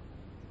যাও।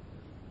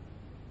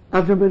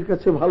 আজমের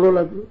কাছে ভালো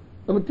লাগলো।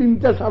 আমি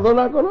 3টা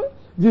সাধনা করো,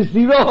 যে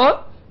 0 হয়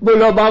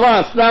বলল বাবা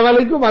আসসালামু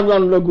আলাইকুম, আমি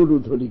অন্য গুরু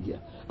ধরি গিয়া,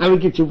 আমি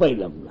কিছু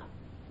পাইলাম না।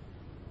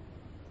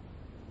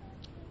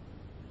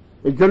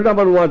 এই জন্য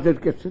আমার ওয়াজের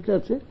কাছে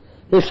আছে,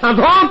 এ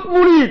সাধক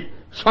মুরিদ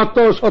শত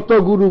শত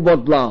গুরু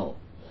বদলাও।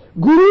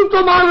 গুরু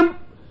তোমার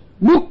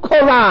মুখ্য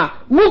না,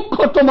 মুখ্য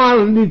তোমার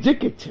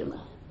নিজেকে চেনা।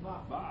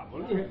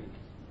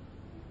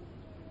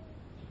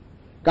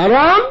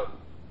 কারণ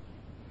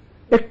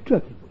একটু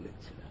আগে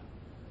বলেছিলাম,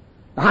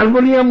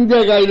 হারমোনিয়াম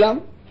দিয়ে গাইলাম,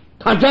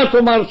 খাজা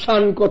তোমার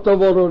শান কত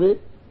বড় রে,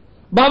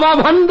 বাবা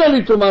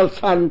ভান্ডারী তোমার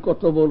শান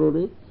কত বড়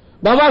রে,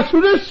 বাবা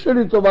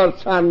সুরেশ্বরী তোমার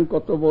শান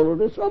কত বড়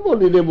রে, সব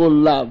বলিলে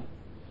বললাম।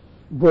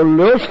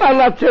 বললেও শান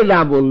আছে, না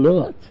বললেও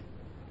আছে।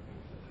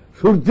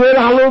 সূর্যের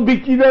আলো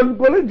বিকিরণ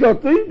করে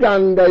যতই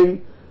গান গাই,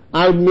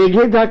 আর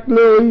মেঘে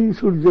ঢাকলে ওই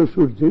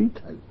সূর্যই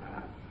থাকবে।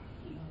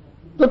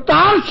 তো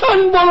তার শান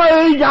বলো,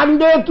 এই গান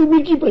গায়ে তুমি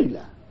কি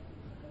পাইলা?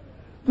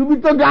 তুমি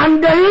তো গান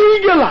গাইয়েই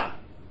গেলা,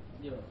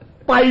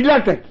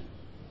 পাইলাটা কি?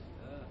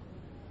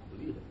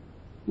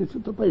 কিছু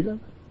তো পাইলা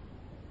না।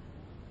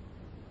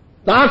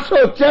 তার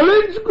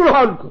চ্যালেঞ্জ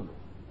গ্রহণ করো।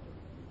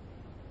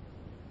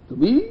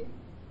 তুমি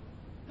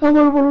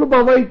আমার বললো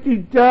বাবা এই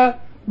 3টা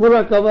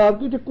মোরাকাবা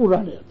এটা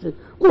কোরআনে আছে।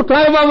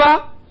 কোথায় বাবা?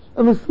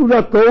 আমি সূরা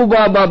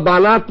তওবা বা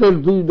বালাতের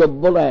 2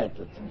 নম্বর আয়াত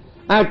আছে।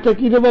 আয়াতটা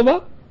কি রে বাবা?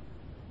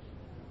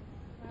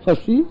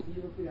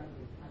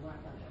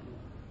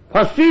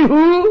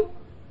 ফাসিহু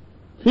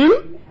ফিল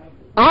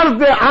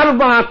আরদে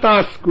আরবাআত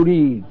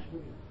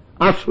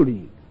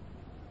আশহুরিন।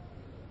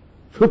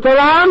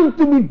 সুতরাং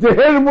তুমি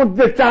দেহের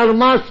মধ্যে 4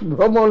 মাস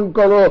ভ্রমণ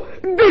করো,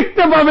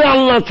 দেখতে পাবে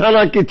আল্লাহ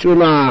ছাড়া কিছু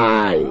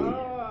নাই।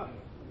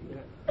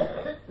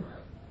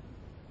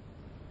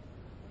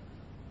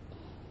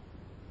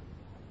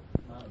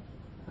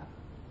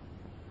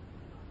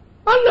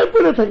 আল্লাহ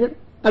পড়ে থাকেন।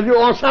 আজ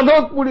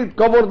অসাধক মুরিদ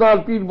খবরদার,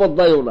 পীর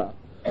বদলায়ও না,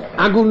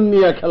 আগুন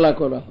নিয়ে খেলা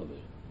করা হবে।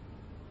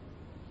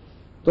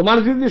 তোমার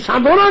যদি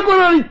সাধনা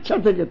করার ইচ্ছা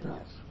থেকে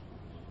থাক,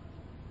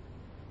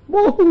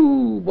 বহু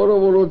বড়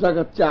বড়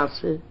জায়গার চেয়ে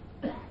আসে,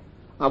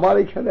 আমার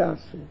এখানে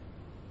আছে,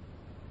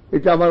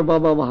 এটা আমার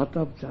বাবা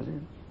মাহতাব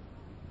জানেন।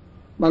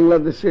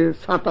 বাংলাদেশে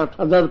 7-8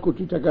 হাজার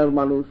কোটি টাকার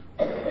মানুষ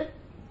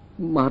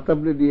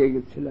মাহতাবরে দিয়ে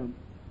গেছিলাম।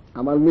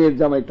 আমার মেয়ের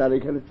জামাই তার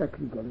এখানে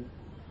চাকরি করে,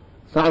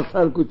 স্যার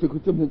স্যার কুচে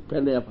কুচে মুখ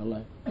ফেলে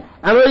ফেলায়,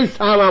 আর ওই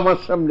স্যার আমার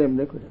সামনে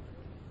এমনি করে।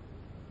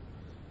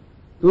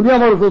 উনি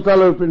আমার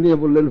দোতলার উপরে নিয়ে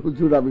বললেন,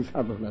 হুজুর আমি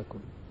সাধনা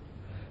করি।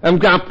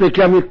 এমনকি আপনাকে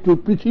আমি একটু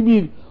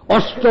পৃথিবীর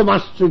অষ্টম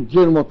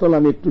আশ্চর্যের মতন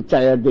আমি একটু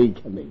চায়া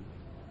দেইখানে,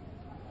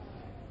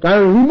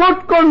 কারণ রিমোট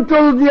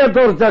কন্ট্রোল দিয়ে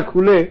দরজা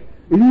খুলে,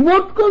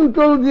 রিমোট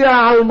কন্ট্রোল দিয়ে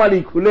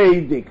আলমারি খুলে এই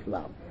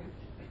দেখলাম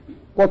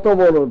কত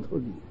বড়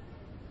ধনী।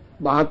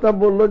 মাহতাব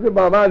বলল যে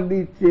বাবা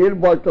নিচের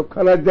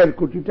বৈঠকখানার 1.5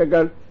 কোটি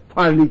টাকার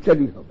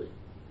ফার্নিচারই হবে,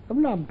 আমি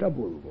নামটা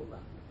বলবো না।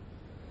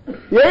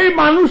 এই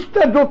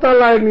মানুষটা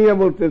দোতলায় নিয়ে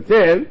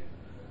বলতেছেন,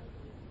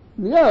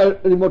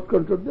 রিমোট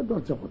কন্ট্রোল দিয়ে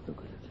দরজা বন্ধ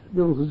করেছে,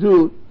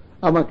 হুজুর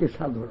আমাকে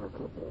সাধনা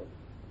করবো।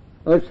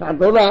 ওই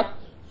সাধনা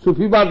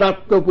সুফিবাদ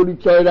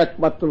আত্মপরিচয়ের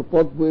একমাত্র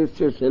পথ বইয়ের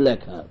শেষে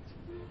লেখা আছে।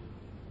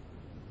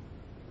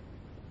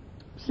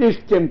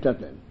 সিস্টেমটা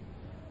দেন,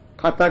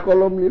 খাতা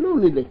কলম নিল,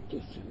 উনি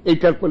লিখতেছেন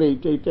এইটার পরে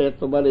এইটা, এইটা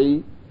এতবার এই,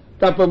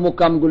 তারপর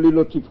মোকামগুলি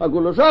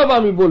লতিফাগুলো সব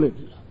আমি বলে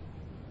দিলাম।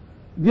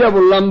 দিয়া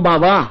বললাম,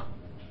 বাবা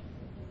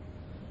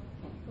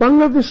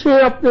বাংলাদেশে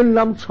আপনার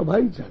নাম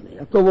সবাই জানে,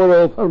 এত বড়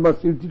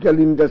ফার্মাসিউটিক্যাল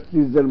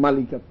ইন্ডাস্ট্রিজ এর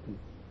মালিক আপনি,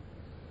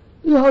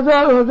 এই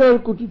হাজার হাজার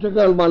কোটি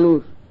টাকার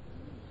মানুষ,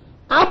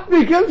 আপনি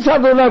কেন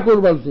সাধনা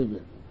করবার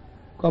দেবেন?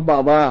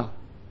 বাবা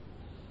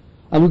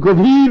আমি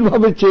গভীর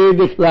ভাবে চেয়ে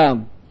দেখলাম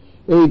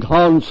এই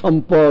ধন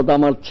সম্পদ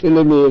আমার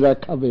ছেলে মেয়েরা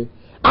খাবে,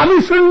 আমি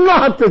শূন্য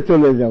হাতে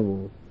চলে যাব।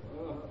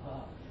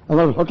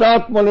 আমার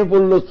হঠাৎ মনে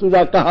পড়ল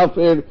সূরা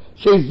কাহাফের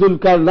সেই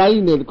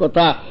যুলকারনাইনের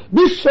কথা,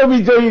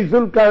 বিশ্ববিজয়ী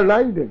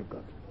যুলকারনাইনের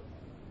কথা।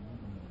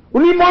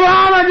 উনি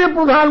মরার আগে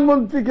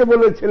প্রধানমন্ত্রীকে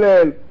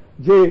বলেছিলেন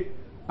যে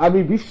আমি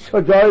বিশ্ব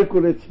জয়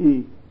করেছি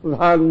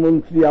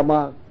প্রধানমন্ত্রী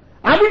আমার,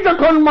 আমি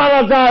যখন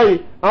মারা যাই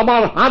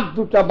আমার হাত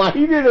দুটা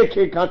বাহিরে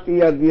রেখে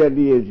কাটিয়া দিয়ে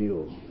দিয়ে যেও,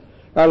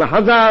 কারণ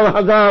হাজার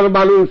হাজার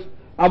মানুষ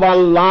আমার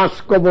লাশ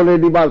কবরে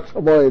নিবার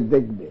সময়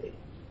দেখবে।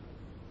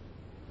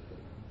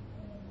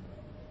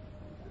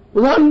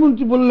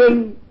 প্রধানমন্ত্রী বললেন,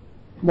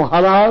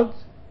 মহারাজ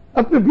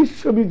আপনি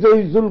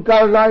বিশ্ববিজয়ী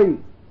যুলকারনাইন,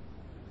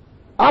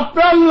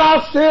 আপনার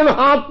লাশের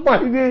হাত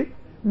বাহিরে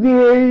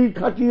নিয়ে এই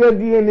খাটিয়া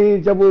দিয়ে নিয়ে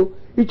যাব,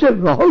 এটার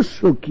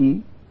রহস্য কি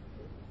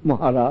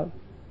মহারাজ?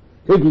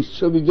 হে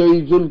বিশ্ববিজয়ী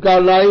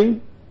যুলকারনাইন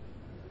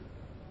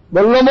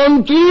বলল,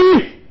 মন্ত্রী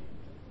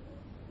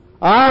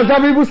আজ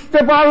আমি বুঝতে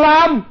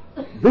পারলাম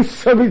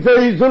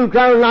বিশ্ববিজয়ী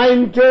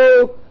যুলকারনাইনকেও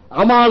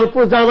আমার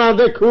প্রজারা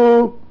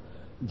দেখুক,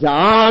 যে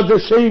আজ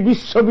সেই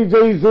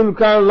বিশ্ববিজয়ী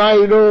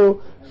যুলকারনাইনও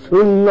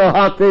শূন্য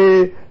হাতে,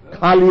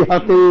 খালি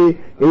হাতে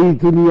এই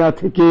দুনিয়া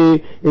থেকে,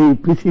 এই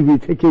পৃথিবী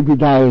থেকে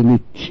বিদায়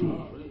নিচ্ছি।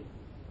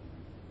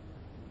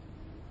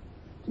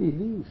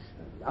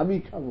 আমি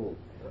খাবো,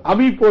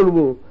 আমি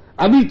পড়বো,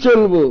 আমি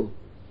চলবো।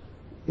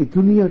 এই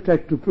দুনিয়াটা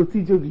একটু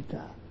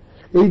প্রতিযোগিতা,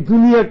 এই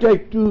দুনিয়াটা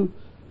একটু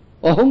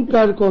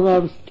অহংকার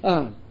করার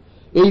স্থান,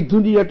 এই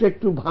দুনিয়াটা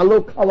একটু ভালো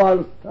খাওয়ার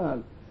স্থান,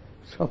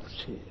 সব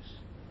শেষ।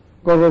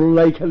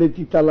 করল্লাই খেলে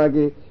তিতা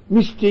লাগে,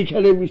 মিষ্টি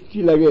খেলে মিষ্টি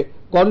লাগে,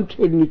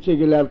 কণ্ঠের নিচে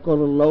গেলে আর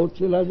করল্লাও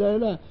চেনা যায়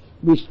না,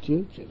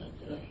 মিষ্টিও চেনা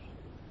যায়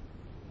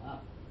না।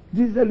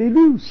 This an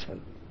illusion.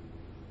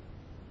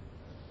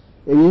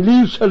 এই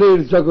ইলিউশনের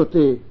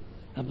জগতে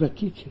আমরা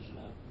কি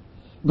চিনলাম?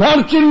 ঘর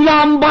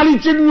চিনলাম, বাড়ি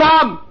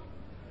চিনলাম,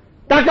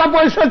 টাকা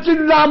পয়সা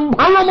চিনলাম,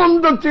 ভালো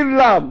মন্দ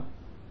চিনলাম,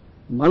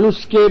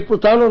 মানুষকে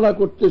প্রতারণা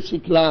করতে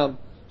শিখলাম,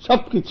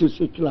 সবকিছু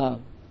শিখলাম,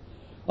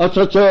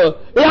 অথচ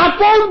এই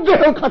আপন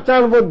দেহ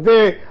খাঁচার মধ্যে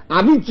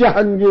আমি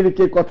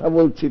জাহাঙ্গীরকে কথা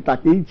বলছি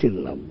তাকেই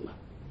চিনলাম না।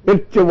 এর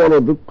চেয়ে বড়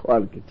দুঃখ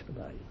আর কিছু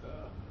নাই।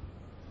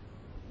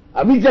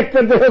 আমি যে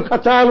একটা দেহ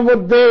খাঁচার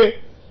মধ্যে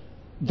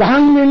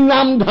জাহাঙ্গীর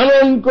নাম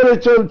ধারণ করে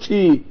চলছি,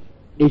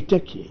 এটা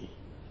কি?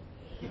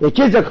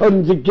 একে যখন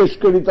জিজ্ঞেস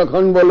করি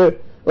তখন বলে,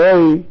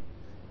 ওই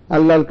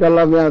আল্লাহর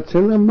কালামে আছে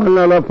না, মান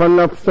আরাফা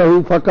নাফসাহু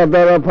ফাকাদ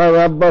আরাফা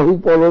রাব্বাহু,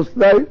 পরশ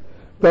নাই,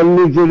 তার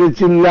নিজেরে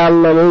চিনলে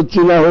আল্লাহরও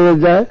চিনা হয়ে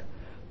যায়,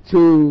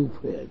 চুপ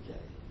হয়ে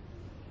যায়।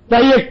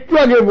 তাই একটু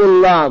আগে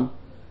বললাম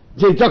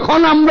যে যখন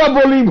আমরা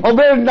বলি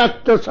ভবের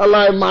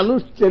নাট্যশালায়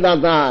মানুষ চেনা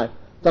যায়,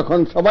 তখন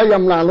সবাই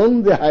আমরা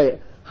আনন্দে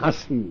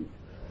হাসি,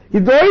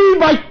 কিন্তু এই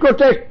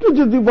বাক্যটা একটু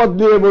যদি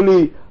বদলিয়ে বলি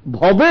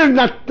ভবের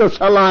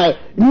নাট্যশালায়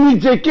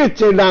নিজেকে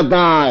চেনা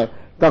যায়,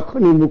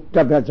 তখনই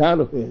মুখটা বেজার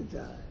হয়ে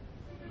যায়।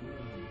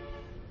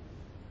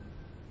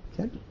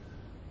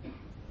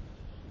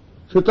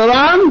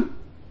 সুতরাং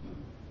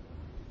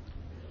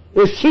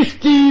এই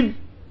সৃষ্টির,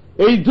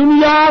 এই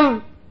দুনিয়ার,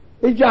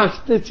 এই যে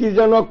আসতেছি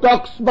যেন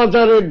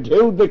কক্সবাজারের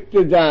ঢেউ দেখতে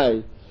যায়,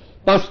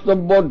 5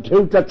 নম্বর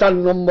ঢেউটা 4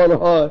 নম্বর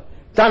হয়,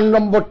 4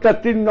 নম্বরটা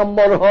 3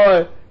 নম্বর হয়,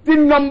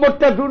 3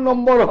 নম্বরটা 2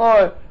 নম্বর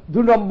হয়,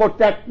 2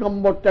 নম্বরটা 1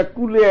 নম্বরটা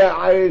কুলে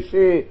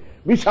এসে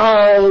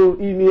বিশাল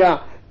ইনিয়া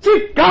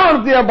চিৎকার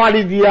দিয়া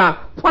বাড়ি দিয়া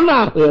ফনা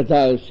হয়ে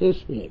যায়, শেষ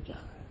হয়ে যায়।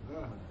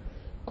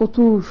 কত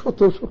শত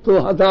শত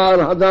হাজার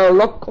হাজার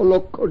লক্ষ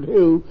লক্ষ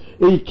ঢেউ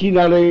এই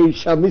কিনারে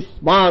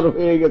মিসমার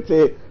হয়ে গেছে,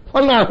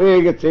 ফনা হয়ে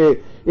গেছে,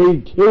 এই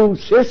ঢেউ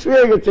শেষ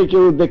হয়ে গেছে,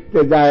 কেউ দেখতে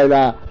যায়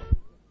না।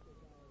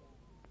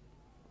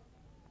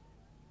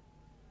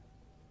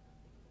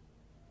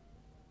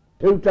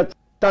 ঢেউটা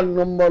 4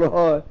 নম্বর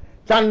হয়,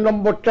 4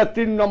 নম্বরটা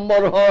 3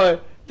 নম্বর হয়,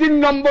 3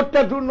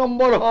 নম্বরটা 2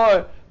 নম্বর হয়,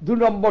 2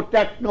 নম্বরটা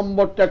 1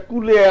 নম্বরটা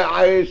কুলে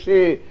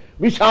এসে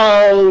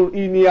বিশাল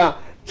ইনিয়া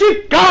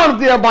চিৎকার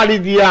দিয়া বাড়ি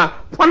দিয়া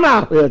ফনা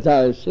হয়ে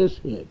যায়, শেষ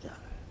হয়ে যায়।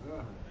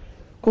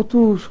 কত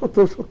শত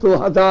শত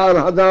হাজার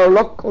হাজার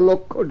লক্ষ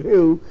লক্ষ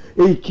ঢেউ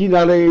এই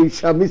কিনারে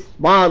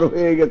মিসমার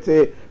হয়ে গেছে,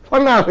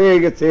 ফনা হয়ে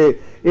গেছে,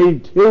 এই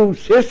ঢেউ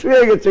শেষ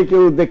হয়ে গেছে,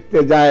 কেউ দেখতে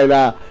যায়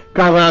না।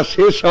 কারা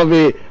শেষ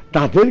হবে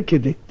তাদেরকে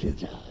দেখতে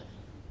যায়।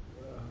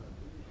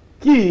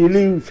 কি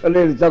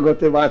ইলিউশনের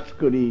জগতে বাস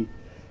করি,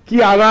 কি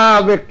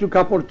আরাম, একটু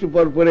কাপড়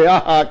চুপড় পরে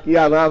আহা কি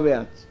আরামে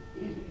আছে,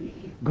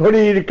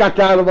 ঘড়ির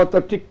কাটার মতো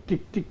টিক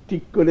টিক টিক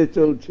টিক করে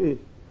চলছে।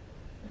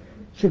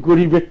 সে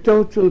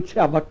গরিবেরটাও চলছে,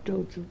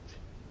 আমারটাও চলছে।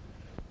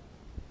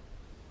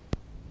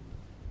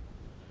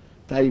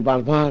 তাই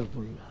বারবার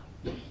বললাম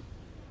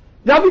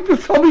যে আমি তো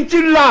সবই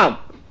চিনলাম,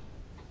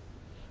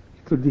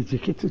 তো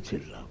নিজেকে তো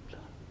চিনলাম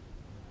না।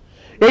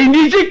 এই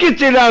নিজেকে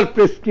চেনার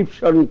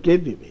প্রেসক্রিপশন কে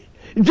দেবে?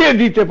 যে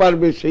দিতে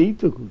পারবে সেই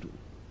তো গুরু,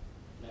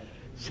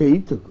 সেই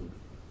তো গুরু।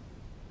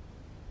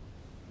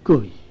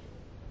 কই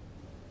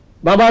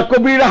বাবা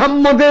কবির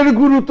আহমদের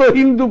গুরু তো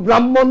হিন্দু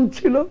ব্রাহ্মণ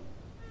ছিল,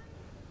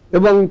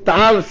 এবং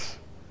তার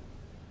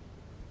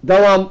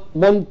দেওয়া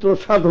মন্ত্র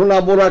সাধনা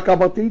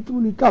মোরাকাবাতেই তো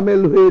উনি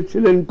কামেল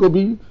হয়েছিলেন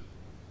কবির।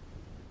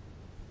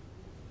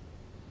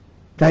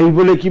 তাই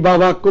বলে কি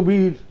বাবা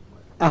কবির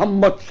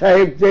আহমদ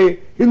সাহেব যে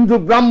হিন্দু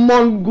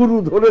ব্রাহ্মণ গুরু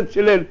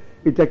ধরেছিলেন,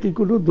 এটা কি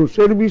কোনো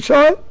দোষের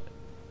বিষয়?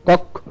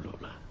 কখনো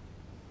না।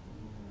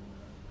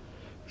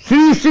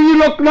 শ্রী শ্রী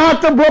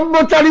লোকনাথ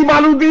ব্রহ্মচারী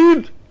মালুদীর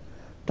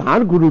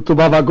তার গুরু তো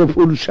বাবা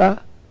গফুর শাহ,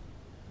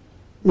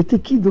 এতে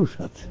কি দোষ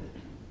আছে?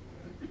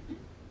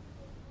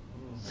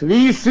 শ্রী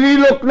শ্রী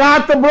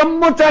লোকনাথ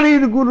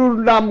ব্রহ্মচারীর গুরুর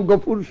নাম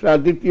গফুর শাহ,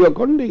 2য়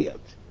খণ্ডেই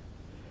আছে,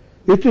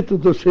 এতে তো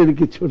দোষের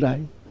কিছু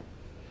নাই।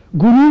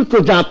 গুরুর তো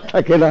জাত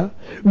থাকে না,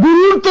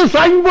 গুরুর তো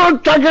সাইনবোর্ড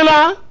থাকে না,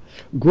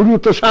 গুরু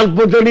তো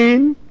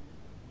সার্বজনীন।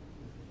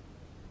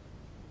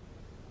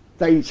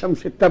 তাই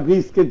শামসুর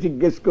তাবরিজকে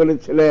জিজ্ঞেস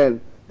করেছিলেন,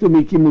 তুমি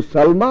কি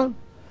মুসলমান?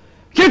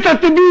 সেটা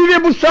তুমি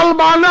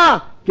মুসলমানা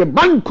কে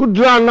বান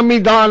খুদ্রা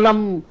নমিদানম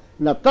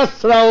না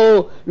তসরাও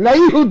না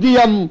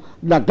ইহুদিয়াম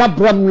না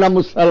গাবরাম না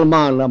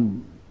মুসলমানম।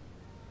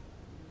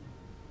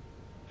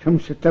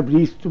 শামসুর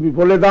তাবরিজ, তুমি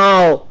বলে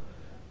দাও,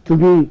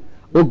 তুমি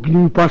অগ্নি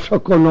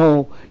উপাসক নও,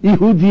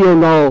 ইহুদিও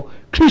নও,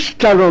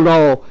 খ্রিস্টানও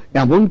নও,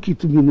 এমনকি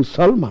তুমি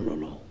মুসলমানও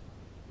নও।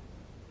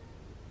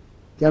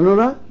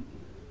 কেননা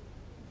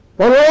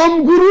পরম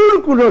গুরুর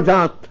কোন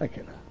জাত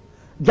থাকে না।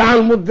 যার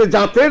মধ্যে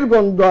জাতের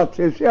গন্ধ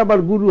আছে সে আবার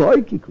গুরু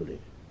হয় কি করে?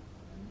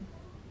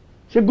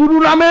 সে গুরু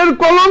নামের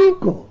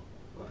কলঙ্ক,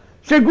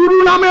 সে গুরু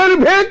নামের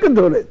ভেক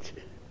ধরেছে।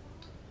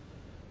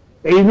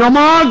 এই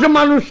নামাজ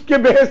মানুষকে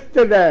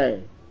বেহেশতে দেয়,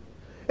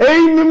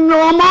 এই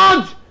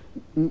নামাজ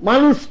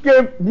মানুষকে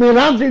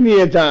মেরাজে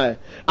নিয়ে যায়,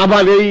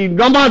 আবার এই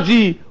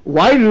নামাজি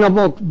ওয়াইল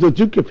নামক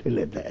দোজখে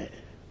ফেলে দেয়।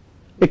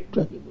 একটু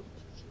আগে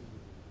বলতেছি,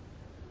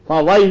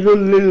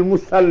 ফাওয়াইলুল লিল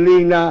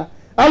মুসাল্লিনা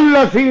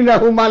আল্লাযীনা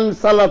হুম আন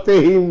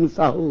সালাতিহিম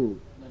সাহুন।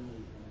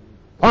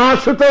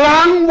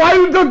 সুতরাং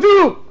ওয়াইল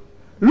দোজখ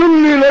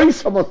লুল্লিল ওই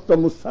সমস্ত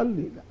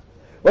মুসাল্লিনা,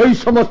 ওই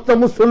সমস্ত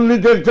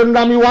মুসল্লিদের জন্য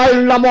আমি ওয়াইল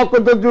নামক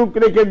দোজখ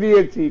রেখে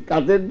দিয়েছি।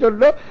 কাদের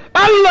জন্য?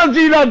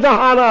 আল্লাযীনা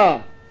যাহারা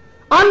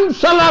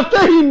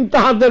আনসালাতহীন,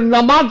 তাহাদের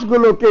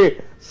নামাজগুলোকে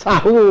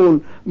সাহুন,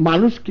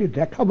 মানুষকে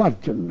দেখাবার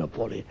জন্য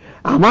পড়ে,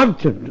 আমার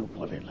জন্য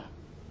পড়ে না,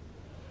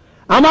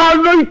 আমার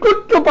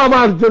নৈকট্য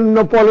পাবার জন্য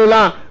পড়ে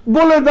না।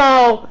 বলে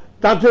দাও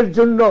তাদের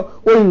জন্য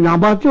ওই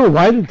নামাজও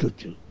ওয়াইল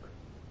দোজখ।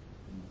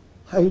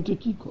 এটা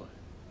কি কয়?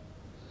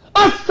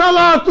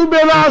 আসসালাতু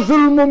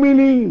মিরাজুল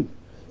মুমিনিন,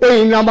 এই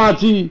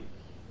নামাজি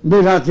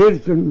মেরাজের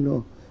জন্য,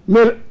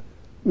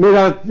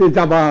 মেরাজে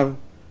যাবার,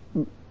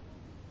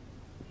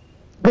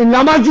 এই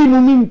নামাজি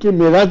মুমিনকে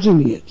মেরাজে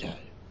নিয়ে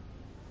যায়।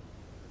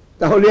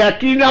 তাহলে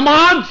একই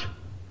নামাজ,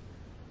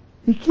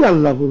 কি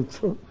আল্লাহ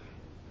বলছো?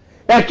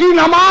 একই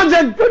নামাজ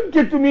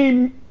একজনকে তুমি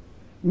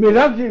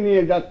মেরাজে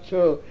নিয়ে যাচ্ছ,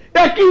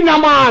 একই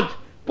নামাজ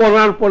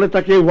পড়ার পরে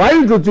তাকে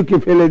ওয়াইল দোজখে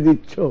ফেলে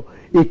দিচ্ছ,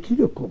 এ কি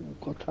রকম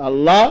কথা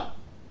আল্লাহ?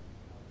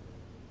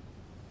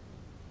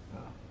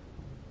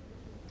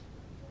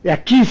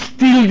 একই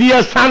স্টিল দিয়া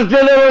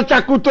সার্জেলেরও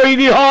চাকু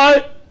তৈরি হয়,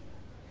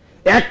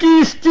 একই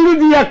স্টিল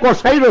দিয়া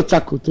কসাইরও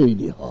চাকু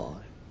তৈরি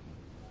হয়।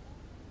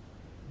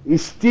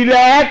 স্টিল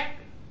এক,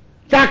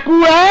 চাকু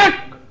এক,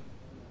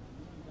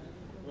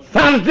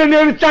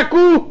 সার্জেনের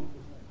চাকু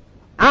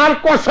আর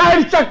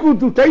কসাইয়ের চাকু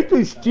দুটাই তো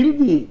স্টিল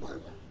দিয়ে,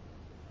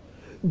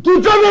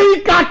 দুজনেই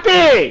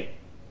কাটে।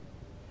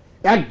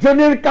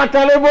 একজনের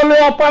কাটারে বলে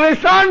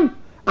অপারেশন,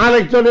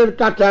 আরেকজনের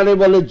কাটারে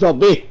বলে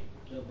জবে।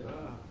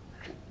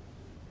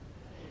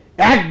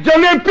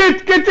 একজনের পেট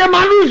কেটে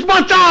মানুষ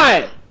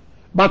বাঁচায়,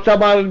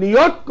 বাঁচাবার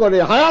নিয়ত করে,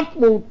 হায়াত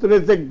মৌত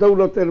রেজেক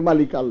দৌলতের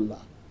মালিক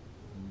আল্লাহ,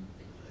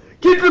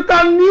 কিন্তু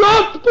তার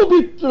নিয়ত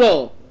পবিত্র,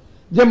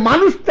 যে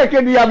মানুষটাকে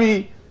নিয়ে আমি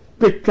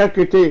পেটটা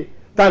কেটে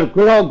তার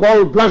গল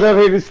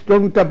ব্লাডারের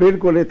স্টোনটা বের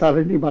করে তার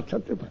নিয়ে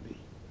বাঁচাতে পারি।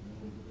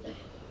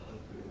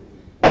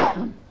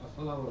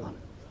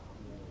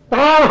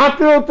 তার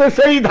হাতেও তো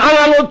সেই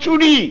ধারালো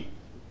ছুরি,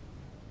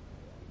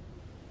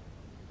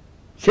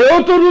 সেও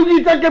তো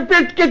রুগীটাকে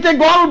পেট কেটে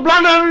গল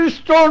ব্লাডারের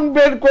স্টোন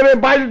বের করে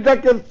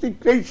বাইলটাকে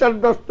সিক্রেশন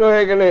নষ্ট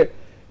হয়ে গেলে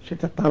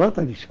সেটা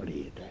তাড়াতাড়ি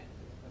সরিয়ে দেয়,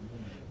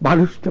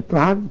 মানুষটা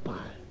প্রাণ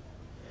পায়।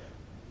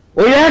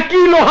 ওই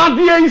একই লোহা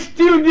দিয়ে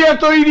স্টিল দিয়ে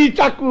তৈরি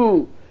চাকু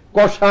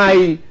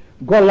কষাই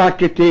গলা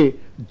কেটে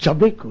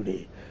জবে করে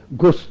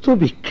গোস্ত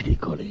বিক্রি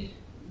করে।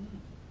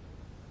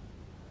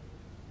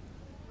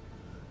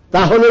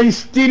 তাহলে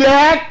স্টিল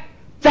এক,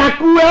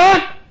 চাকু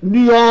এক,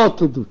 নিয়ত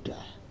দুটা।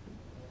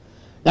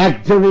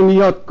 একজনের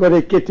নিয়ত করে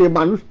কেটে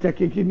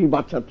মানুষটাকে কিনি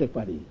বাঁচাতে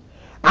পারি,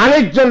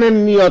 আরেকজনের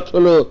নিয়ত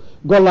হলো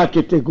গলা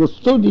কেটে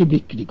গোস্ত নিয়ে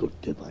বিক্রি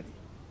করতে পারি।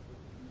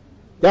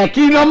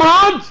 একই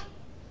নামাজ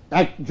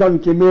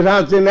একজনকে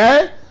মেরাজে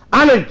নেয়,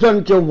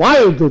 আরেকজনকে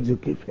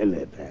ওয়ায়দোজকে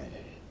ফেলে দেয়।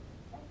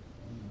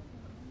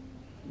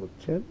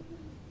 বুঝছেন?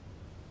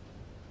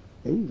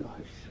 এই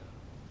রহস্য।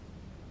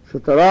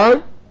 সুতরাং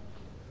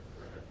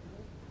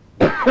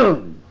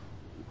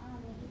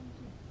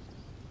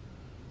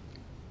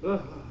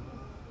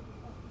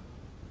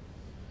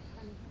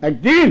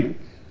একদিন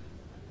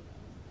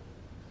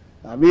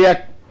আমি এক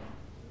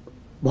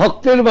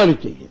ভক্তের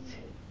বাড়িতে গেছি,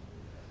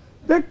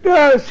 একটা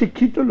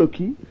শিক্ষিত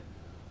লোকই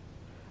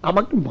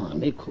আমাকে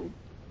মানে, খুব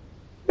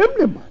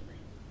এমনি মানে।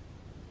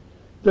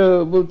 তো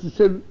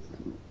বলতেছেন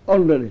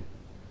অন্যারে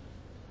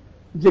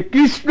যে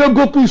কৃষ্ণ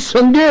গোপীর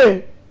সঙ্গে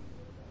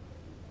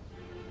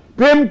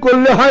প্রেম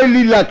করলে হয়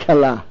লীলা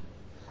খেলা,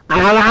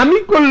 আর আমি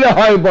করলে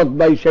হয়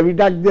বদমাইশ। আমি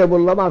ডাক দিয়ে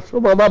বললাম, আসো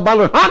বাবা,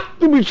 ভালো হাত,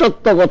 তুমি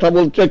সত্য কথা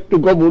বলছো, একটু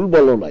গবুল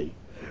বলো নাই।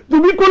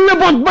 তুমি করলে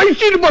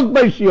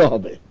বদমাইশিও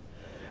হবে,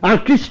 আর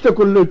কৃষ্ণ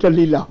করলে ওইটা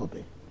লীলা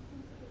হবে।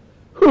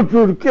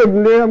 হুজুর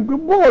কেমনে? আমাকে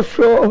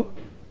বসো,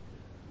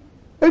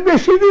 এই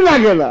বেশি দিন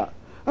লাগে না।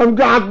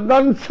 আমাকে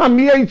আদনান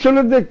স্বামী আইছিল,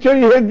 দেখছো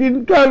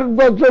সেদিনকার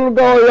গজল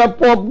গায়ক,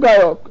 পপ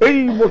গায়ক, এই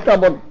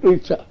মোটামুটি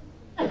ইচ্ছা।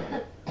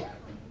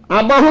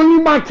 আবাহনী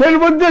মাঠের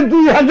মধ্যে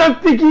 2000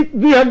 টিকিট,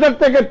 2000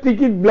 টাকার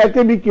টিকিট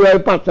ব্ল্যাকে বিক্রি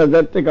হয়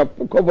 5000 টাকা,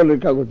 খবরের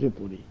কাগজে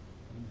পড়ি।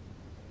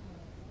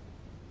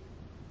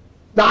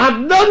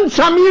 আদনান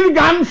স্বামীর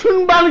গান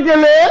শুনবার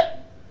গেলে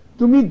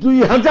তুমি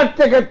 2000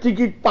 টাকার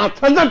টিকিট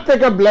 5000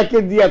 টাকা ব্ল্যাকে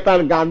দিয়া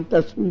তার গানটা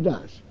শুনে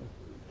আসো,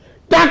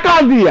 টাকা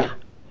দিয়া,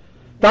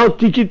 তাও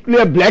টিকিট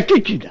নিয়ে ব্ল্যাকে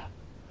কিনা।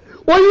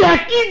 ওই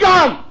একই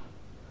গান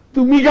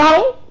তুমি গাও,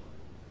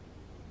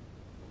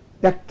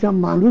 একটা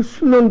মানুষ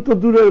শুনেন তো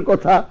দূরের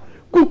কথা,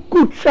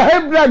 কুকুর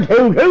সাহেবরা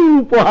ঘেউ ঘেউ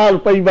উপহার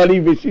পাইবারই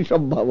বেশি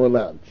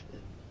সম্ভাবনা আছে।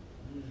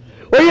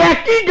 ওই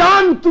একই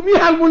গান তুমি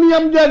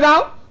হারমোনিয়াম দিয়ে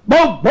গাও,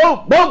 ভোগ ভোগ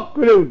ভোগ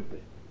করে উঠবে।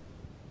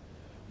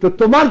 তো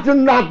তোমার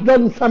জন্য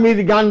আদনান স্বামীর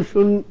গান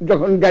শুন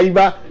যখন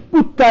গাইবা,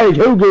 কুত্তায়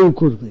ঘেউ ঘেউ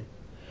করবে।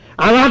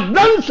 আর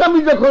আদনান স্বামী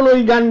যখন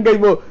ওই গান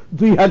গাইব,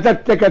 2000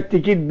 টাকার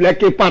টিকিট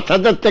ব্ল্যাকে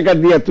 5000 টাকা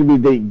দিয়ে তুমি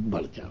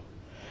দেখবার যাও।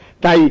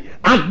 তাই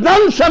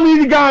আদনান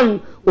স্বামীর গান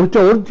ওটা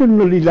ওর জন্য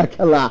লীলা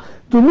খেলা,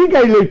 তুমি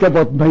গাইলে এটা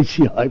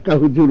বদমাইশি হয়,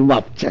 হুজুর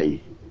মাপ চাই।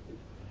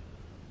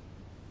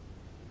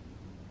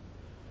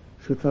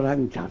 সুতরাং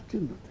যার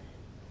জন্য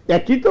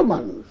একই তো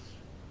মানুষ,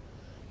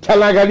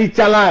 ঠেলা গাড়ি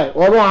চালায়,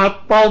 ওরও হাত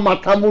পাও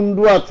মাথা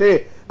মুন্ডু আছে,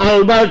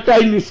 আলবার্ট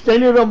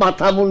আইনস্টাইনেরও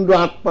মাথা মুন্ডু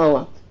হাত পাও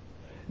আছে,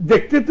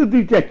 দেখতে তো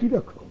দুইটা একই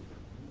রকম।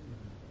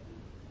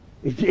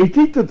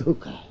 এটাই তো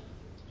ধোঁকা।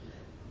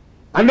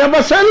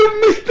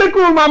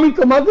 আমি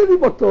তোমাদেরই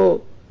মতো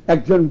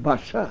একজন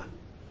বাসা,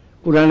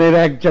 কোরআনের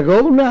এক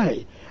জায়গাও নাই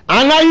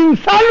আনা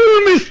ইনসানুল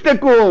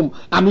মিসলাকুম,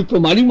 আমি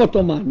তোমারই মতো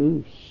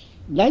মানুষ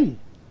নাই।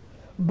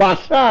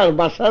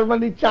 বাসার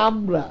মানে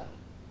চামড়া।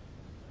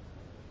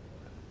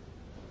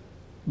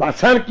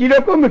 বাসার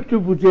কিরকম একটু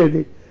বুঝিয়ে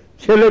দে।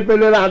 ছেলে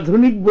পেলের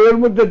আধুনিক বইয়ের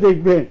মধ্যে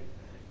দেখবেন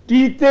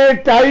টিতে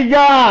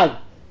টাইগার,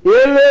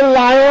 এলে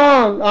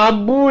লায়ন,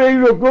 আব্বু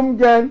এইরকম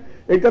কেন,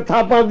 এটা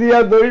থাপা দিয়া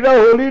দইরা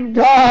হরিণ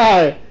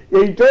খায়,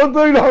 এইটাও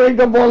দইরা,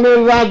 এটা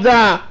বনের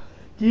রাজা।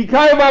 কি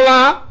খায় বাবা?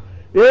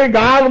 এই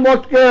গার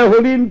মটকে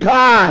হরিণ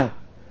খায়।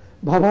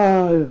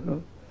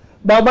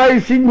 বাবা এই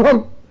সিংহ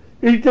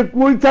এইটা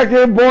কই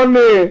থাকে?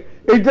 বনে।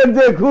 এইটা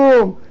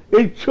দেখুন,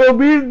 এই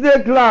ছবির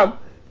দেখলাম,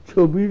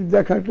 ছবির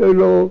দেখাটা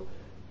হইল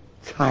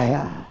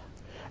ছায়া,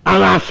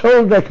 আর আসল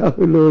দেখা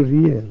হইল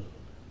রিয়েল।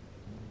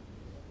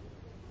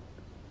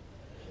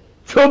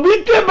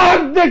 ছবিতে বাঘ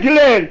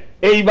দেখলেন,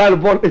 এইবার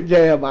বনে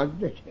যায় বাঘ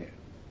দেখে।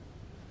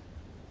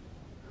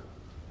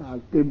 আর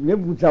তেমনি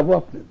বুঝাবো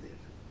আপনাদের,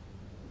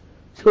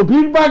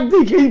 ছবির বাঘ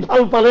দেখেই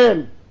ভাল পারেন,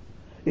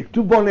 একটু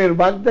বনের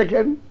বাঘ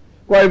দেখেন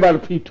কয়বার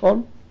ফিট হন।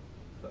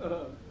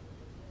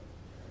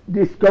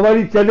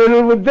 ডিসকভারি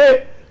চ্যানেলের মধ্যে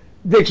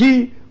দেখি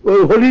ওই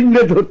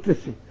হরিণে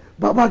ধরতেছে,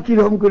 বাবা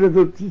কিরকম করে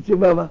ধরতেছে,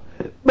 বাবা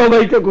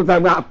এটা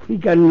কোথায়?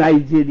 আফ্রিকার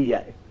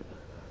নাইজেরিয়ায়।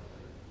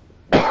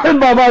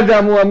 বাবা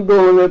যাবো আমাকে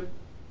হলে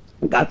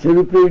গাছের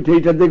উপরে উঠে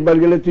এটা দেখবার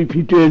গেলে তুই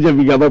ফিট হয়ে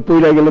যাবি, আবার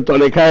পইরা গেলে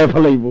তলে খায়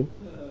ফেলাইব।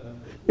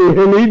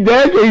 এখানেই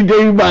দেখ,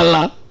 এইটাই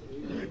বালা,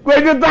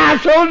 কইটা তো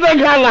আসল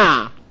দেখা না।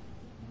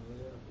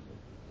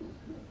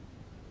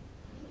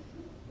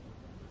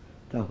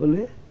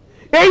 তাহলে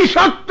এই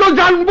সত্য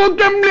জানবো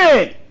কেমনে?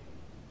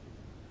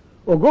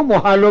 ওগো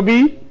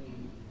মহানবী,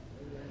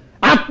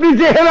 আপনি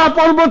যে হেরা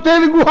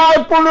পর্বতের গুহায়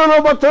 15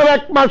 বছর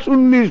 1 মাস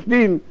 19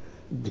 দিন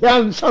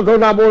ধ্যান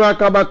সাধনা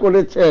মোরাকাবা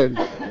করেছেন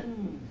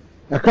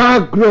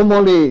একাগ্র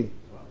মনে,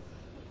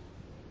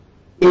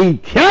 এই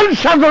ধ্যান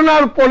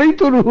সাধনার পরেই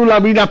তো রুহুল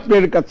আমিন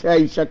আপনার কাছে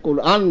আইসা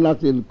কোরআন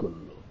নাযিল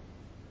করল।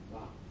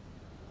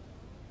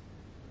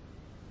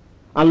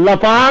 আল্লাহ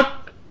পাক,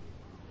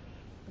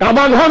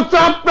 কাবা ঘর তো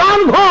আপনার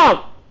ঘর,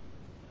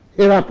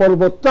 হেরা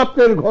পর্বত তো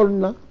আপনার ঘর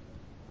না।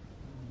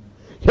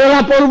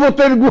 হেরা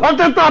পর্বতের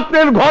গুহাতে তো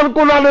আপনার ঘর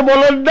কোরআনে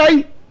বলেন নাই।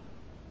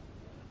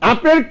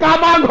 আপনার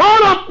কাবা ঘর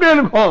আপনার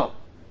ঘর,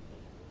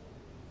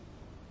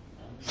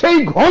 সেই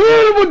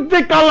ঘরের মধ্যে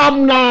কালাম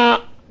না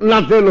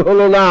নাজেল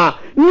হলো না,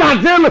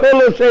 নাজেল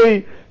হলো সেই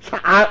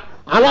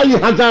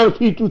 2500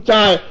 ফিট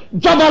উঁচায়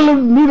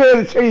জাবালুন নূরের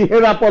সেই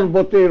হেরা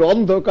পর্বতের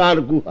অন্ধকার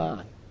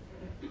গুহায়।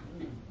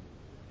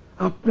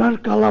 আপনার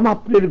কালাম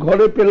আপনার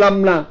ঘরে পেলাম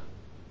না,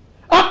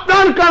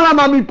 আপনার কালাম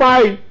আমি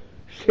পাই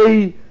সেই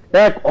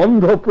এক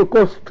অন্ধ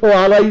প্রকোষ্ঠ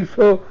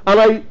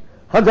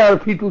 2500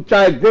 ফিট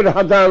উঁচায়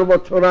 1500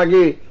 বছর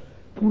আগে,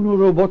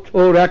 15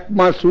 বছর 1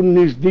 মাস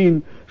 19 দিন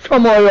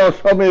সময়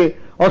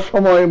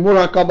অসময়ে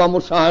মুরাকাবা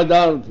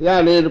মুশাহাদার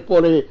ধ্যানের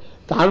পরে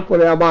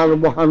তারপরে আমার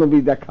মহানবী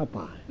দেখা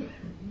পায়,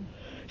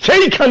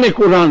 সেইখানে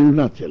কোরআন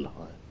নাযিল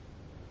হয়।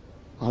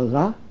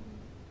 আল্লাহ,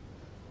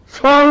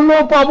 স্বর্ণ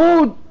পাবো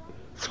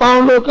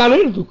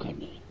স্বর্ণকারের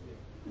দোকানে,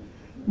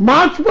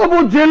 মাছ পাবো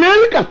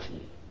জেলের কাছে,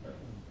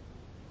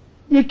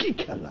 এ কি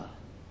খেলা?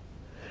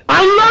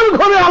 আল্লাহর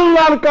ঘরে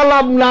আল্লাহর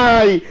কালাম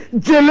নাই,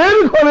 জেলের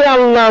ঘরে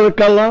আল্লাহর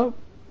কালাম।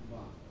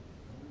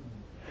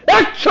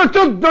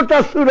 114টা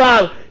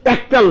সূরার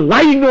একটা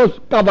লাইনও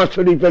কাবা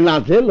শরীফে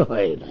নাযিল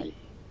হয় নাই,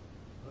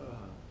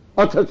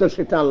 অথচ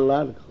সেটা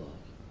আল্লাহর ঘর।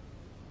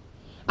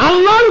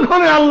 আল্লাহর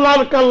ঘরে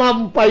আল্লাহর কালাম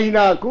পাই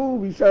না। খুব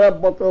ইশারার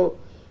মতো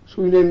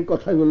শুনলেন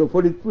কথাগুলো,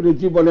 ফরিদপুরে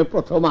জীবনে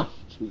প্রথম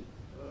আসছি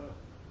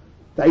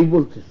তাই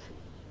বলতেছি।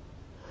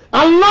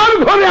 আল্লাহর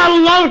ঘরে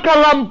আল্লাহর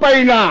কালাম পাই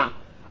না,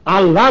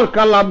 আল্লাহর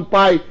কালাম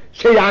পাই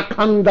সেই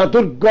আখান্দা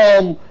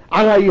দুর্গম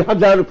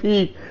 2500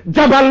 ফিট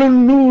জাবালুন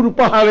নূর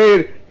পাহাড়ের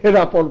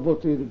হেরা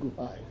পর্বতের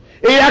গুহায়।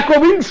 এই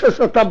 21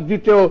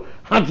 শতাব্দীতেও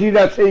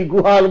হাজিরা সেই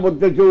গুহার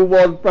মধ্যে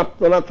যৌবন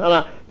প্রাপ্তরা ছাড়া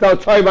তাও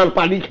 6 বার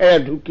পানি খায়া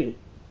ঢুকে।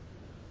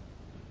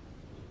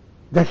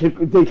 দেখে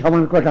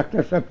আমার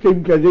ডাক্তার সাহেব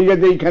চিন্তা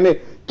যেখানে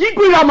কি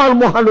করে আমার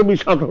মহানবী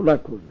সাধনা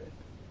করলেন।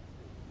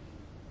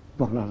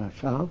 মৌলানা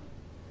সাহেব,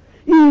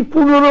 এই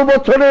 15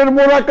 বছরের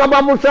মোরাকাবা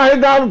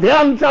মুশাহাদার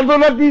ধ্যান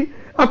সাধনা কি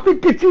আপনি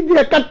কিছু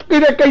দিয়ে কাট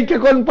করে কাইতে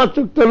কোন 5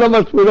 ওয়াক্ত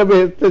নামাজ পড়ে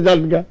বেহেশতে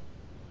যান গা?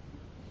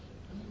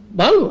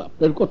 ভালো,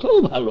 আপনার কথাও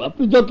ভালো,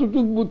 আপনি যতটুকু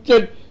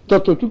বুঝছেন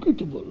ততটুকুই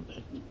তো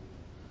বলবেন।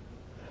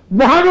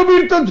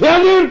 মহানবীর তো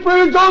ধ্যানের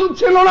প্রয়োজন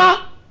ছিল না,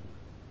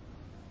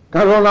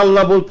 কারণ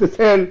আল্লাহ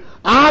বলতেছেন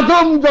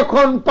আদম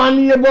যখন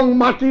পানি এবং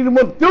মাটির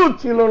মধ্যেও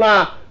ছিল না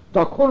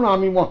তখন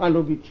আমি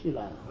মহানবী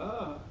ছিলাম।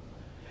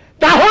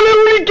 তাহলে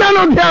উনি কেন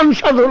ধ্যান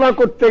সাধনা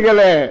করতে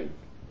গেলেন?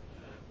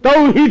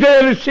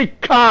 তাওহীদের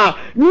শিক্ষা,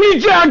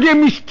 নিজে আগে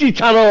মিষ্টি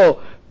ছাড়ো,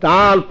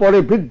 তারপরে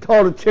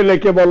বৃদ্ধর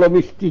ছেলেকে বলো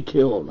মিষ্টি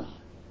খেও না।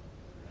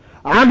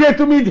 আগে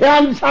তুমি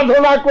ধ্যান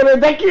সাধনা করে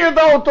দেখিয়ে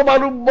দাও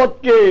তোমার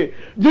উম্মতকে,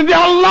 যদি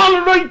আল্লাহর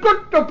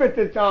নৈকট্য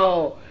পেতে চাও,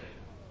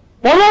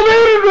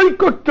 পরমের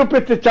নৈকট্য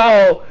পেতে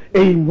চাও,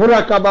 এই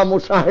মুরাকাবা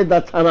মুশাহাদা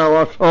ছাড়া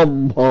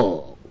অসম্ভব।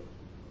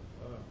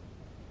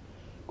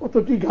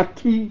 কতটি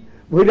গাঠি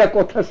ভইরা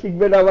কথা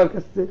শিখবেন আমার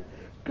কাছে,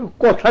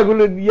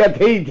 কথাগুলো দিয়া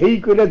ধেই ধেই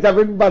করে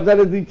যাবেন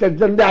বাজারে, 2-4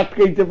 জন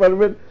আটকাইতে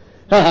পারবেন।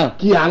 হ্যাঁ,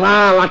 কি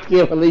আনাল আটকে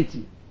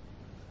ফেলেছি।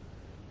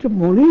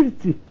 মনের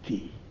তৃপ্তি,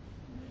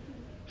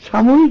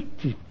 সাময়িক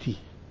তৃপ্তি,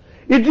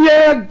 এটি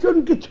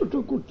একজনকে ছোট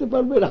করতে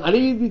পারবেন,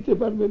 হারিয়ে দিতে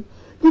পারবেন।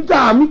 কিন্তু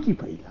আমি কি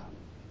পাইলাম?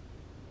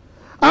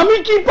 আমি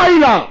কি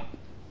পাইলাম?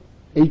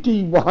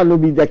 এইটাই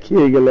মহানবী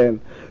দেখিয়ে গেলেন।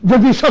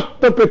 যদি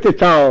সত্য পেতে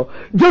চাও,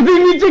 যদি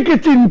নিজেকে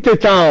চিনতে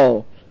চাও,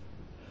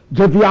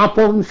 যদি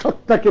আপন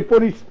সত্তাকে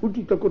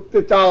পরিস্ফুটিত করতে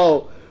চাও,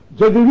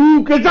 যদি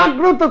রূহকে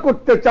জাগ্রত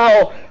করতে চাও,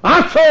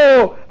 আসো।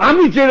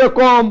 আমি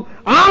যেরকম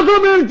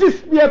আদমের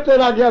জিসমিয়াতের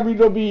আগে আমি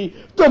নবী,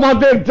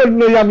 তোমাদের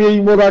জন্যই আমি এই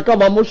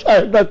মুরাকাবা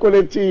মুশাহাদা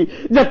করেছি,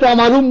 যাতে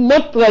আমার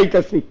উম্মতরা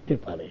এটা শিখতে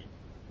পারে।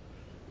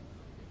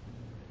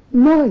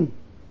 নাই,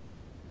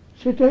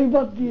 সেটাই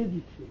বাদ দিয়ে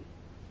দিচ্ছে।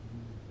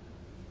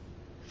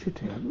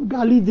 সেটা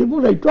গালি দেব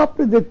না, তো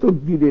আপনাদের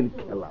তকদিরের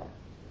খেলা,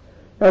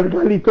 আর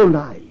গালি তো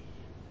নাই।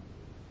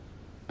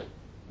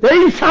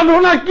 এই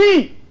সাধনা কি?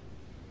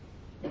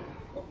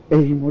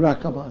 এই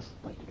মুরাকাবা।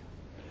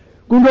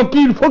 কোন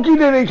পীর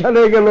ফকিরের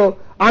এখানে গেল,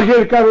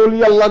 আগের কার ওলি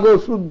আল্লাহ গো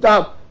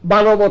শুনতাম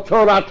 12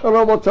 বছর,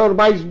 18 বছর,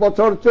 22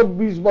 বছর,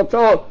 24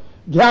 বছর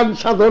ধ্যান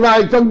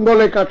সাধনায়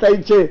জঙ্গলে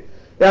কাটাইছে,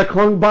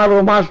 এখন 12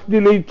 মাস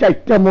দিলেই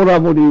 4টা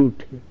মোড়ামুড়ি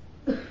উঠে।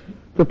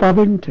 তো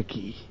পাবেনটা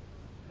কি?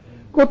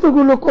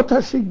 কতগুলো কথা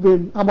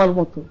শিখবেন আমার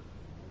মতো,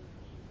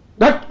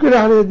 ধাট করে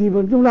হারিয়ে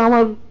দিবেন। যেমন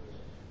আমার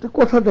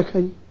কথা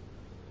দেখাই,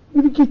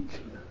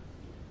 কিচ্ছু না।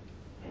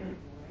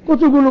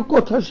 কতগুলো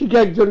কথা শিখে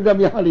একজনকে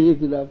আমি হারিয়ে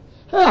দিলাম।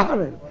 হ্যাঁ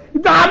হারাই,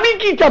 কিন্তু আমি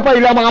কি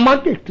চাপাইলাম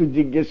আমাকে একটু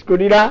জিজ্ঞেস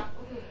করি না?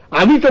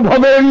 আমি তো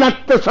ভবের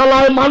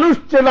নাট্যশালায় মানুষ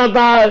চেনা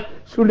দেয়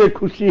শুনে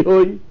খুশি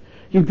হই,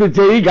 কিন্তু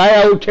যেই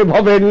গায়ে উঠে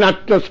ভবের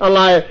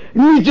নাট্যশালায়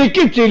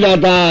নিজেকে চেনা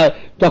দেয়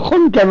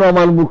তখন কেন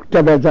আমার মুখটা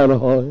বেজার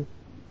হয়?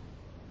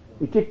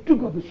 এটা একটু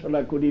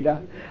গবেষণা করি না?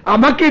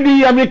 আমাকে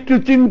নিয়ে আমি একটু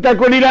চিন্তা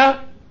করি না?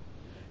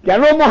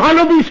 কেন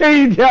মহানবী সেই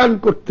ধ্যান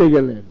করতে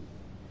গেলেন?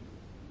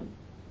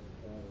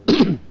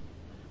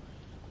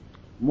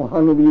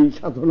 মহানবী এই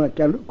সাধনা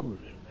কেন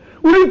করলেন?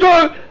 উনি তো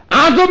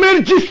আদমের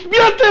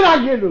জিসমিয়াতের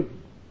আগে নবী,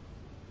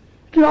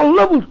 কি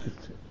আল্লাহ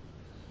বলতেছে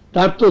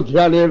তার তো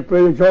ধ্যানের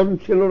প্রয়োজন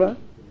ছিল না।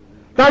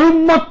 তার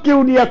উম্মতকে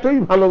উনি এতই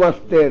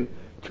ভালোবাসতেন।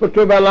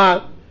 ছোটবেলা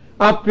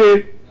আপনি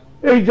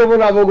এই যেমন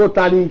আবগ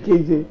তারিখ,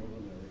 এই যে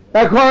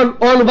এখন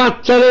ওর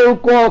বাচ্চারেও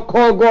ক খ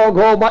গ ঘ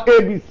বা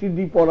ABCD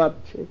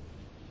পড়াচ্ছে।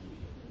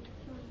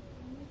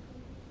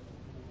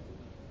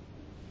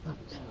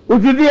 ও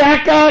যদি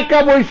একা একা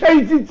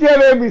বৈশাইছি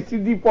চেয়ারে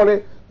ABCD পড়ে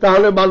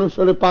তাহলে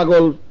মানুষের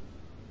পাগল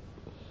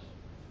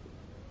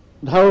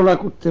ধারণা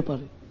করতে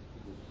পারে।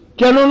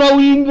 কেননা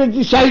ওই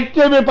ইংরেজি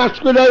সাহিত্যে পাশ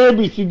করে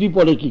ABCD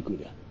পড়ে কি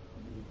করে,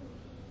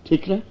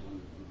 ঠিক না?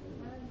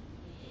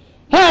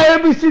 হ্যাঁ,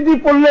 ABCD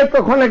পড়লে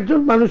তখন একজন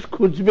মানুষ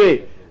খুঁজবে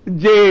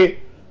যে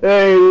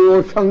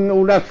ওর সঙ্গে,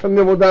 ওনার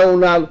সঙ্গে বোধহয়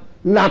ওনার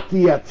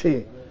নাতি আছে,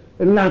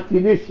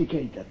 নাতিরে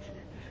শিখাইতেছে।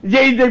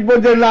 যেই দেখবো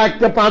যে না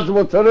একটা 5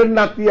 বছরের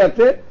নাতি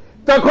আছে,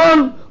 তখন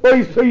ওই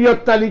সৈয়দ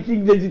তালিক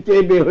ইংরেজিতে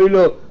এবে হইল,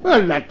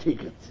 না ঠিক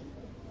আছে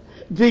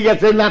ঠিক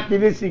আছে,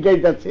 নাতিরে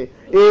শিখাইতেছে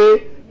A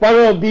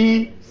পড়ো B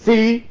C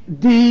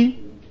D।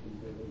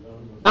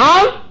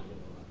 আর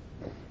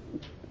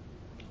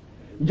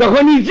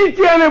যখন ইজি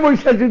চেয়ারে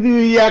বৈশা যদি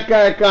একা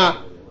একা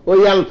ওই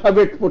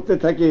অ্যালফাবেট পড়তে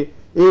থাকে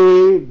A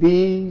B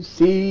C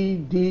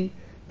D,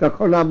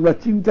 তখন আমরা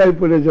চিন্তায়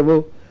পড়ে যাব,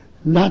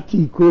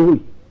 নাতি কই,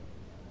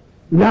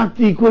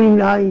 নাতি কই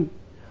নাই।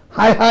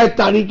 হায় হায়,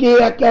 তারিখে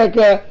একা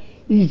একা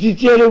ইজি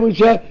চেয়ারে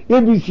বৈশা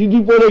ABCD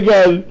পড়ে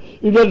গেল।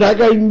 এটা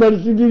ঢাকা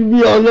ইউনিভার্সিটির বি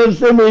অনার্স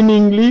ইন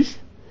ইংলিশ,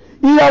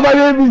 ই আবার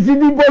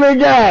ABCD পড়ে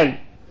গেল,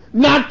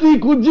 নাতি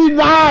খুঁজি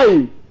নাই।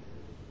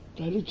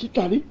 তাহলে কি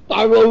তারিখ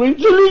পাগল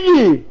হয়েছে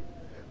নাকি?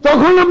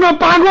 তখন আমরা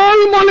পাগল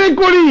মনে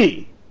করি।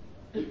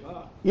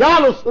 ইয়া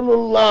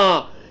রাসূলুল্লাহ,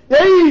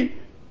 এই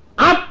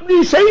আপনি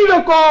সেই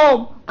রকম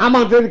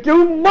আমাদেরকে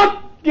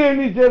উম্মতকে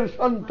নিজের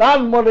সন্তান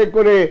মনে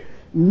করে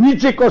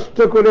নিচে কষ্ট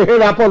করে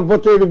হেরা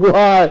পর্বতের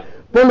গুহায়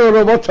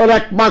 15 বছর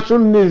 1 মাস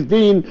 19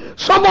 দিন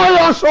সময়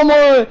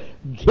অসময়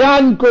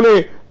ধ্যান করে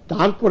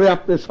তারপরে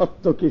আপনি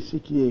সত্যকে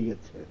শিখিয়ে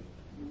গেছেন,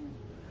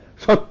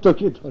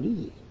 সত্যকে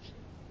ধরিয়ে গেছেন।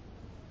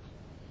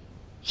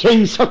 সেই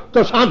সত্য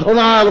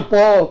সাধনার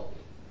পথ,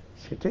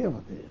 সেটাই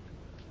আমাদের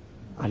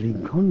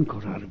আলিঙ্গন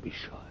করার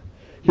বিষয়।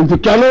 কিন্তু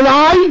কেন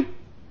নাই?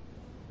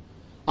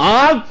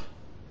 আজ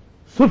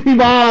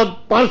সুফিবাদ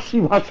পার্সি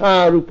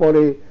ভাষার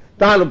উপরে,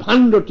 তার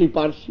ভাণ্ডটি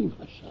পার্সি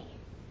ভাষা,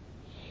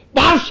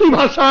 পার্সি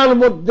ভাষার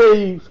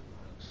মধ্যেই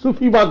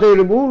সুফিবাদের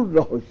মূল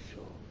রহস্য।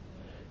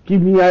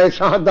 কিমিয়ায়ে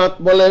শাহাদাত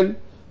বলেন,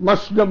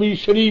 মসনবী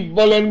শরীফ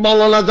বলেন,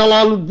 মাওলানা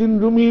জালালউদ্দিন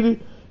রুমির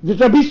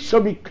যেটা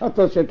বিশ্ববিখ্যাত,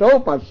 সেটাও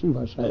পার্সি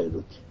ভাষায়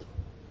রচিত।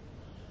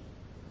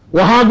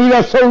 ওহাবিরা,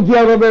 সৌদি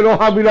আরবের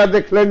ওহাবিরা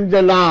দেখলেন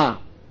যে না,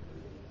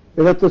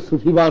 এরা তো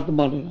সুফিবাদ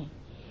মানে না,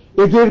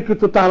 এদেরকে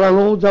তো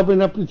তাড়ানো যাবে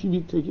না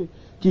পৃথিবী থেকে।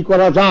 কি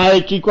করা যায়,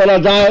 কি করা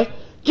যায়,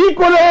 কি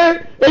করে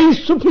এই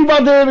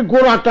সুফিবাদের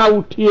গোড়াটা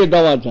উঠিয়ে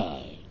দেওয়া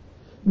যায়?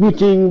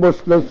 মিটিং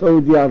বসলো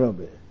সৌদি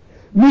আরবে।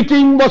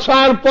 মিটিং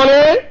বসার পরে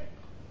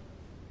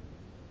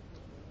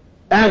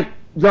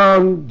একজন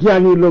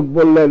জ্ঞানী লোক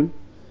বললেন,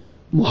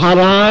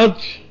 মহারাজ,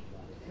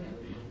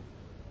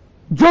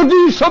 যদি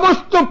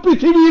সমস্ত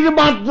পৃথিবীর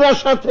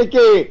মাদ্রাসা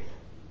থেকে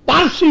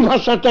পার্সি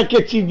ভাষাটাকে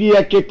চিবিয়ে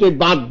কেটে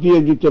বাদ দিয়ে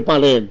দিতে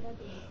পারেন,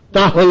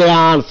 তাহলে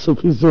আর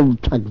সুফিজম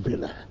থাকবে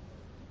না।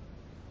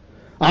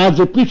 আজ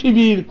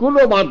পৃথিবীর কোন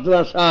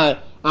মাদ্রাসায়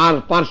আর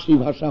পার্সি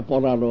ভাষা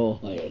পড়ানো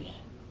হয় না।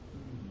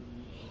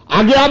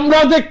 আগে আমরা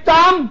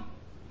দেখতাম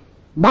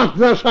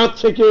মাদ্রাসা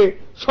থেকে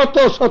শত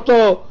শত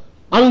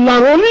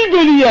আল্লাহর ওলি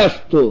বেরিয়ে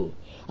আসতো,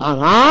 আর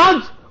আজ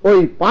ওই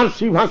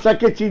পার্সি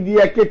ভাষাকে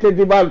চিবিয়ে কেটে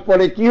দিবার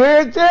পরে কি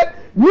হয়েছে?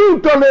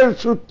 নিউটনের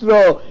সূত্র,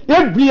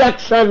 every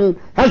action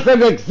has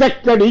an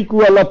exact and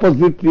equal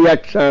opposite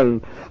reaction.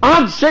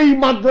 আজ সেই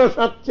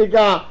মাদ্রাসার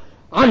থেকে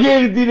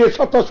আগের দিনে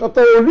শত শত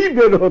অলি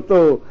বের হতো,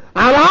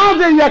 আর আজ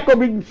এই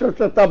 21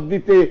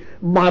 শতাব্দীতে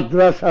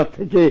মাদ্রাসা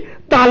থেকে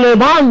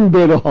তালেবান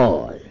বের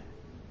হয়।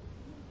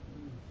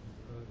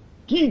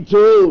 কি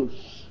জোশ,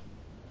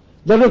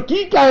 যেন কি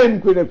কায়েম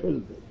করে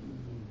ফেলবে।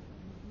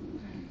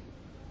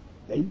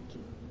 এই তো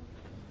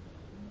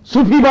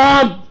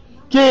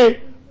সুফিবাদকে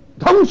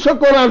ধ্বংস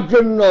করার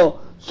জন্য,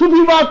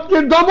 সুফিবাদকে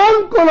দমন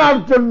করার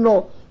জন্য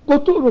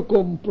কত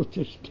রকম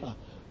প্রচেষ্টা,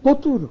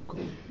 কত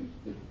রকম।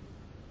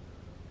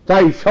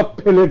 তাই সব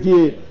ফেলে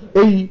দিয়ে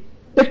এই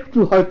একটু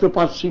হয়তো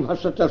পার্সি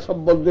ভাষাটা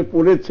সম্বন্ধে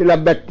পড়েছিলাম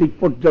ম্যাট্রিক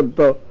পর্যন্ত,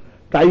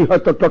 তাই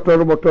হয়তো টটর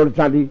মটর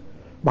জানি।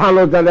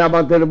 ভালো জানে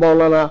আমাদের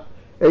মৌলানা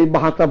এই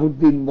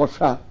মাহতাবুদ্দিন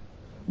মশা,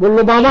 বলল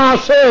বাবা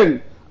আসেন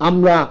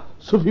আমরা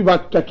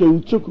সুফিবাদটাকে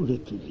উঁচু করে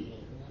তুলি,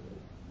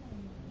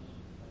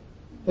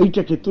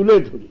 এইটাকে তুলে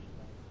ধরি,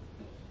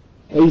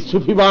 এই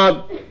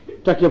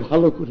সুফিবাদটাকে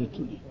ভালো করে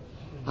তুলি।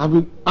 আমি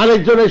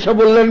আরেকজন এসে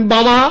বললেন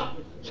বাবা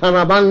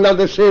সারা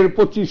বাংলাদেশের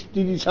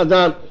 25-30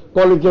 হাজার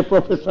কলেজে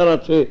প্রফেসর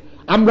আছে,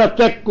 আমরা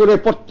ত্যাগ করে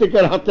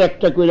প্রত্যেকের হাতে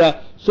একটা করে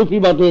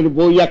সুফিবাদের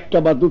বই, একটা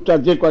বা দুটা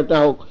যে কয়টা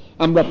হোক,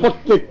 আমরা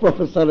প্রত্যেক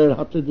প্রফেসরের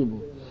হাতে দেব।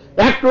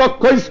 1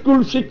 লক্ষ স্কুল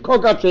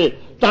শিক্ষক আছে,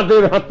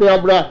 তাদের হাতে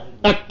আমরা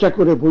একটা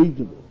করে বই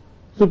দেব,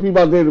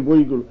 সুফিবাদের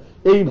বইগুলো।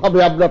 এইভাবে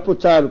আমরা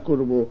প্রচার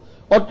করব।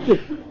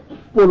 অর্ধেক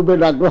পড়বে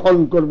না, গ্রহণ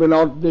করবে না,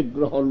 অর্ধেক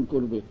গ্রহণ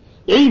করবে।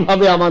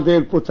 এইভাবে আমাদের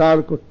প্রচার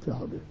করতে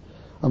হবে।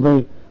 আমি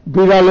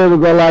বিড়ালের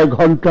গলায়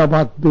ঘন্টা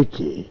বাঁধবে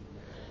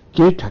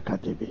কে টাকা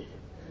দেবে?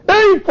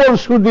 এই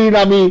পরশুদিন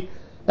আমি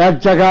এক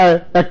জায়গায়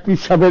এক পীর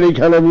সাহেবের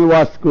এখানে আমি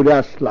ওয়াজ করে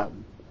আসলাম,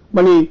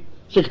 মানে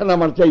সেখানে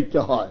আমার যাইতে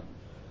হয়।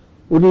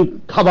 উনি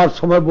খাবার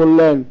সময়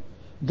বললেন,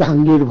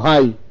 জাহাঙ্গীর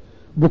ভাই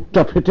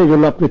বুকটা ফেটে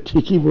গেল, আপনি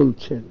ঠিকই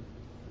বলছেন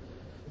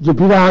যে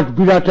বিরাট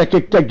বিরাট এক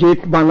একটা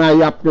গেট বানাই,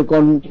 আপনি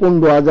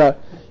 15,000,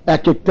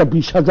 এক একটা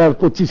 20,000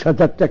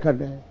 25,000 টাকা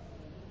নেয়।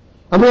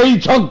 আমি এই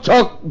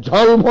ঝকঝক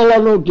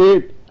ঝলমলানো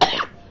গেট,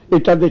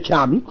 এটা দেখে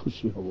আমি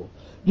খুশি হব,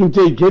 কিন্তু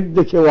এই গেট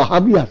দেখে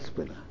ওয়াহাবি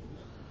আসবে না।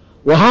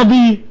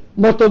 ওয়াহাবি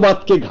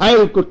মতবাদকে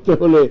ঘায়েল করতে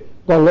হলে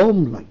কলম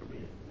লাগবে,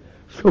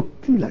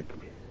 শক্তি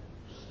লাগবে।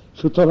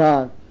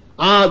 সুতরাং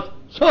আজ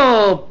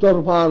সব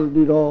দরবার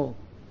নীরব,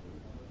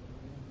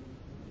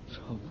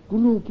 সব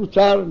কোনো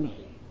প্রচার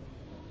নাই,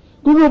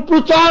 কোনো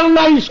প্রচার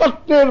নাই,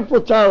 সত্যের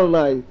প্রচার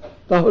নাই।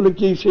 তাহলে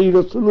কি সেই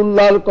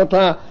রাসূলুল্লাহর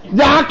কথা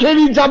যে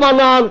আখেরি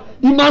জামানার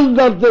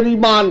ইমানদারদের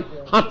ইমান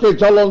হাতে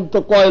জ্বলন্ত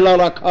কয়লা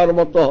রাখার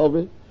মতো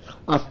হবে?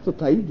 আজ তো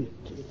তাই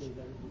দেখছি,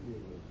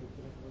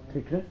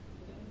 ঠিক না?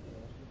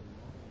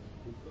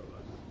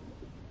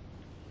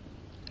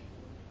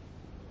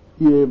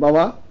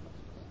 বাবা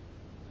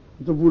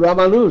তো বুড়া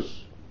মানুষ,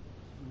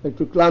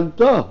 একটু ক্লান্ত,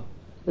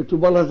 একটু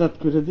বলাজাত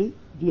করে দিই,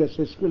 দিয়া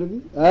শেষ করে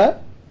দিই। হ্যাঁ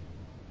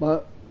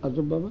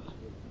আজম বাবা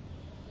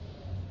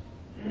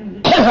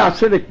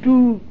আসেন, একটু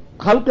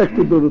হালকা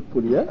একটু দরুদ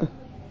পড়ি।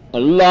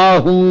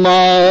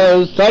 আল্লাহুম্মা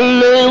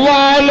সাল্লি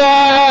আলা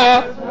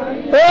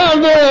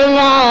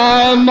সাইয়্যিদিনা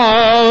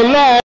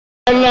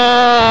মাওলানা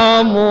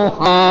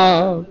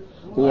মুহাম্মদ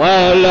ওয়া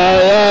আলা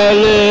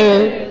আলি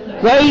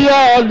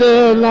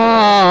সাইয়্যিদিনা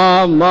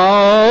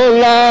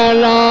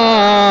মাওলানা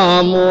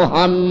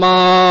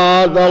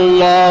মুহাম্মদ।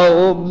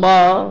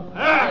 আল্লাহুম্মা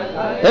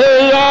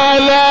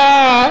আলা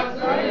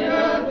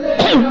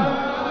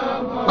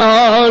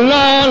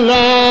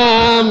মাওলানা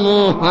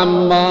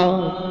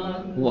মুহাম্মদ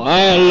ওয়া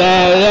আলা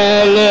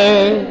আলি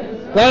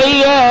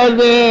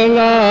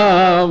সাইয়্যিদিনা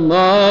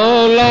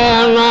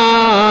মাওলানা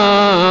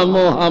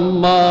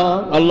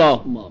মুহাম্মদ।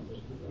 আল্লাহুম্মা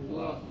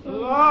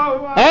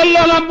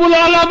আল্লাহ রাব্বুল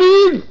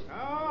আলামিন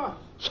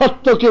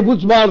সত্যকে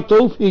বুঝবার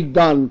তৌফিক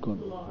দান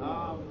করো।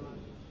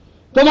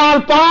 তোমার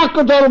পাক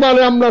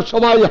দরবারে আমরা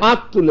সবাই হাত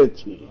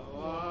তুলেছি,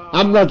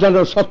 আমরা যেন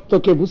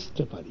সত্যকে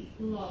বুঝতে পারি,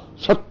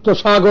 সত্য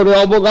সাগরে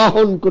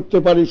অবগাহন করতে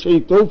পারি, সেই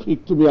তৌফিক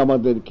তুমি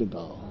আমাদেরকে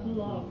দাও।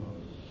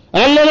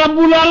 আল্লাহ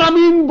রাব্বুল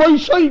আলামিন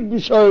বৈষয়িক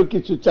বিষয়ে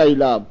কিছু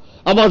চাইলাম,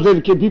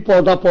 আমাদেরকে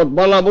বিপদ আপদ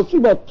বালা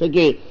মুসিবত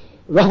থেকে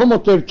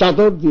রহমতের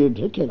চাদর দিয়ে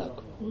ঢেকে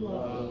রাখো।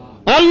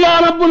 আল্লাহ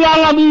রাব্বুল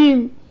আলামিন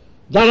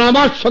যারা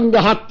আমার সঙ্গে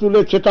হাত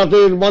তুলেছে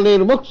তাদের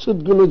মনের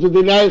মকসুদগুলো যদি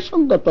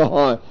ন্যায়সঙ্গত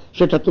হয়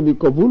সেটা তুমি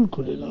কবুল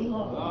করে নিও।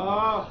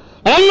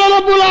 আল্লাহ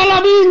রাব্বুল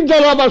আলামিন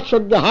যারা আমার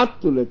সঙ্গে হাত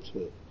তুলেছে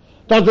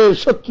তাদের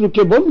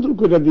শত্রুকে বন্ধু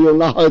করে দিও,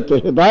 না হয়তো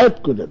হেদায়েত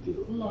করে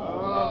দিও।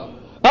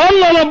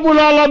 আল্লাহ রাব্বুল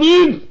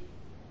আলামিন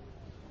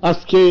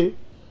আজকে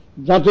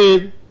যাদের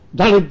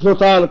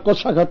দারিদ্রতার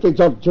কষাঘাতে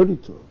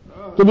জর্জরিত,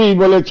 তুমি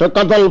বলেছ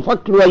কাদাল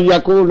ফাকরু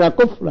ইয়াকুনা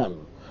কুফরান,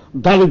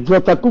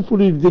 দারিদ্রতা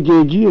কুফরির দিকে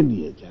এগিয়ে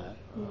নিয়ে যায়।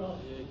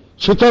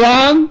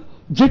 সুতরাং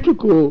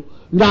যেটুকু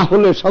না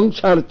হলে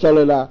সংসার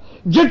চলে না,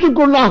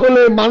 যেটুকু না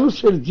হলে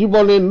মানুষের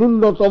জীবনে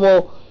ন্যূনতম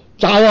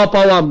চাওয়া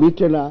পাওয়া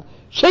মিটে না,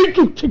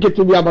 সেইটুক থেকে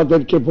তুমি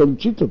আমাদেরকে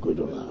বঞ্চিত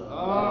করো না।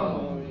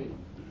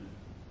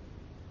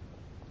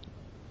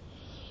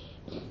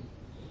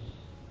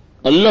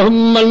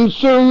 اللهم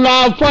انصرنا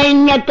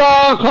فإنك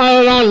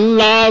خير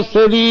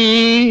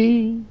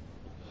الناصرين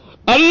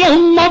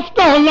اللهم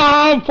افتحنا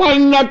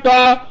فإنك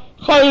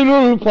خير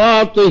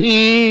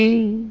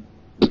الفاتحين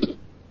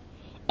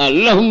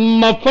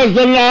اللهم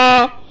احفظنا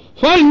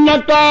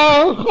فإنك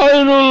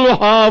خير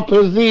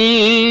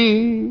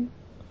الحافظين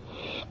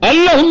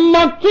اللهم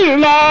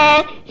اغفرنا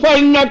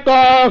فإنك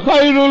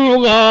خير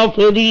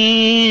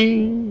الغافرين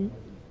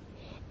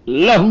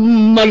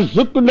اللهم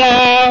ارزقنا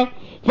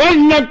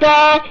فإنك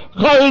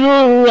خير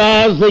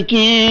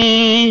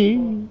الرازقين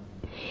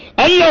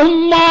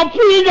اللهم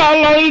افرج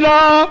علينا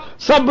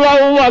صبرا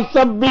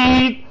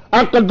وثبت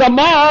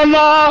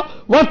أقدامنا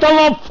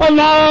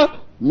وتوفنا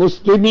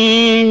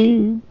مسلمين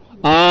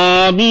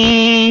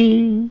آمين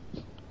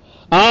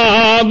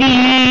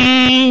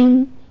آمين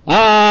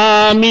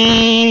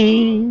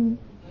آمين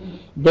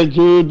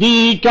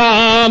بجودی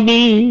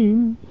کامین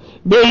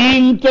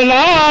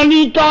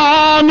بامتنانی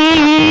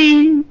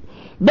کامین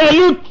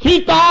بلطفی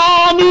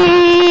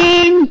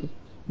کامین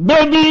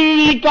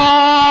ببری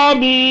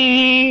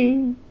کامین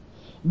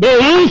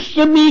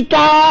باسمی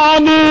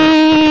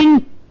کامین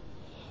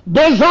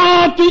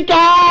بذاتی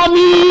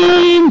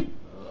کامین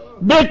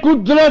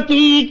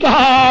بقدرتی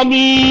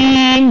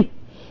کامین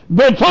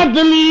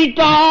بفضلی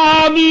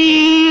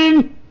کامین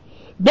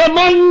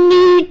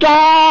بمنی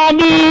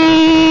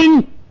کامین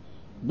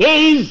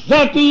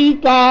بعزتی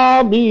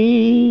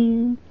کامین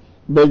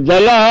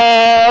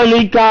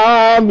بجلالی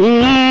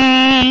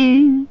کامین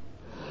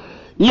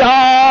یا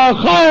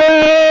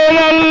خیر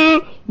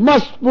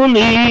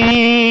المسئولین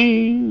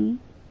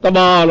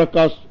تبارک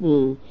اسمہ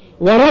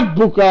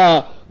وربک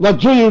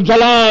وذو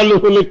الجلال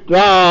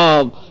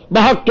والاکرام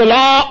بحق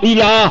لا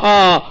الہ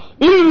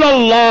الا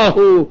اللہ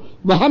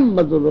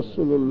محمد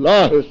رسول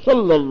اللہ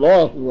صلی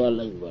اللہ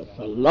علیہ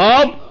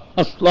وسلم.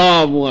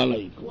 السلام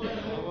علیکم.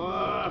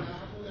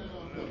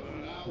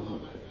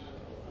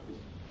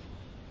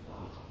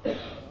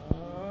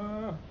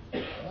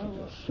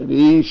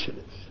 شری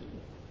شری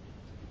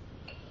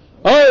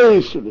اے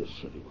شری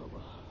شری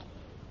بابا.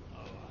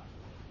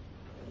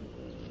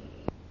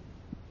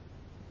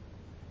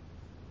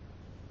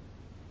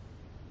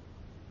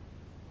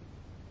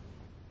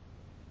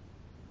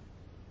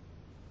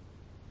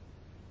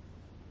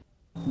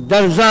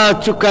 درزا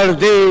چکر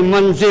دے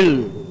منزل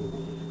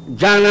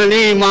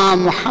جاننے ماں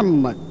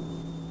محمد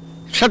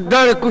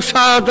شدر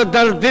کشاد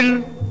در دل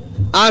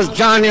آز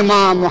جان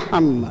ماں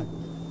محمد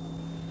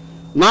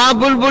ماں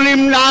بلبل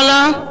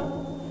نالا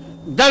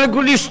در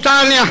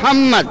گلستان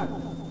حمد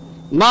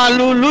ماں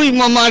لولوی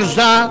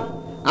ممرزا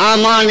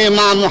آمان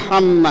ماں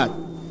محمد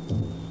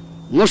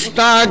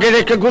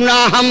مستاگرک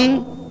گناہم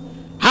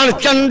ہر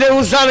چند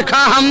ازر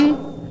کھاہم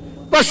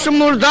پس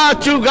مردہ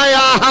چو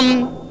گیا ہم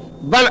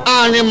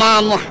برآن ماں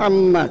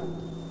محمد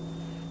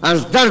از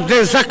درد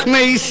زخم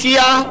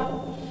عیسیہ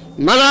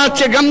مراچ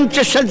غمچ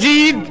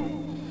شدید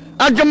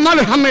اج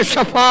مرہم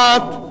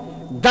شفاعت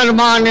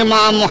درمان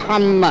ماں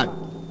محمد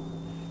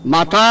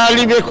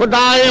مطالب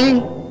خدائم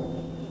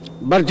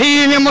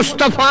بردین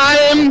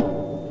مصطفائم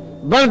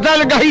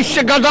بردرگہش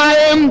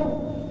گدائم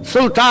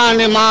سلطان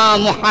ماں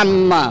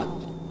محمد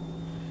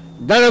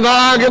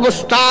درباغ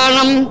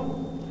بستانم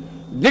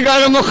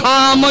دیگر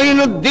مقام عین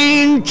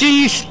الدین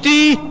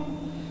چیشتی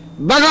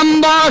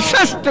بغمبا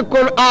شست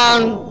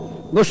قرآن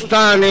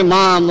بستان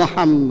ماں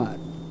محمد.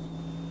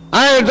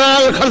 اے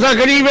دال خزا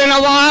غریب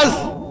نواز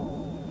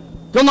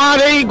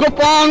تمہارے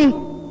গোপন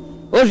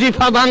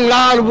ওজিফা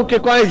বাংলার বুকে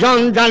কয়জন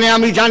জানে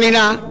আমি জানি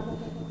না.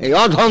 এই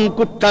অধম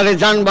কুত্তারে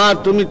জানবার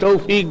তুমি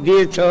তৌফিক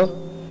দিয়েছ.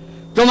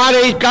 তোমার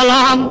এই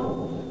কালাম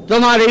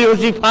তোমার এই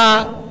ওজিফা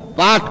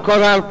পাঠ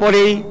করার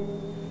পরেই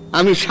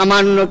আমি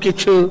সামান্য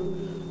কিছু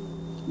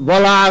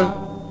বলার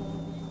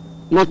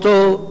মতো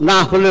না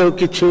হলেও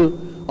কিছু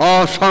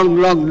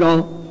অসংলগ্ন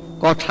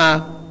কথা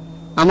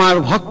আমার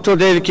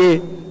ভক্তদেরকে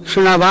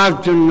শোনাবার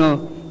জন্য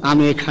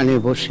আমি এখানে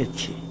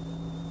বসেছি.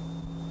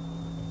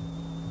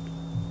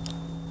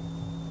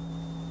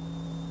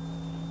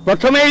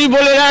 প্রথমেই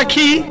বলে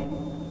রাখি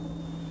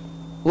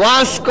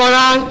ওয়াজ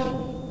করার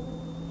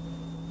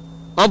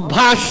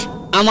অভ্যাস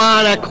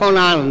আমার এখন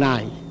আর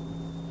নাই.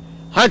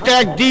 হয়তো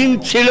একদিন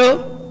ছিল,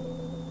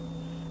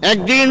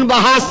 একদিন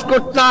বাহাস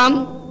করতাম,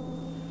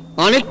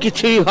 অনেক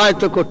কিছুই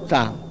হয়তো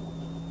করতাম.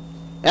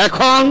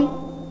 এখন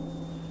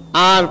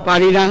আর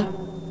পারি না.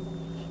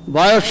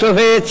 বয়স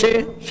হয়েছে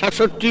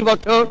 ৬৭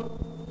 বছর.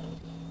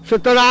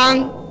 সুতরাং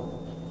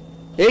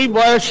এই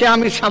বয়সে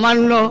আমি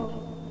সামান্য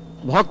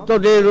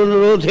ভক্তদের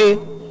অনুরোধে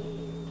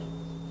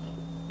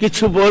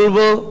কিছু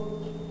বলবো,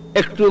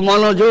 একটু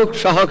মনোযোগ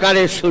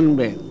সহকারে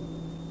শুনবেন.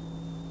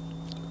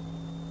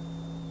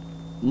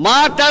 মা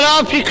তারা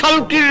ফি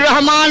খালকির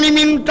রহমান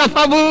মিন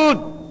তাফাবুত,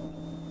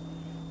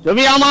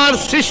 তুমি আমার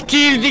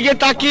সৃষ্টির দিকে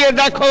তাকিয়ে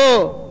দেখো,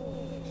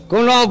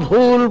 কোনো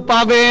ভুল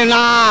পাবে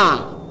না.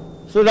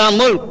 সূরা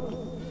মুলক.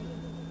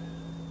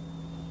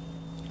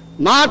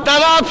 মা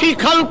তারা ফি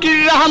খালকির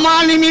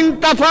রহমান মিন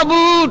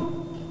তাফাবুত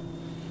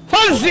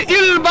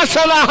ফাজইল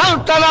বাশারা হাল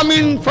তারা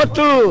মিন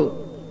ফুতুর,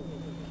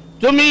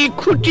 তুমি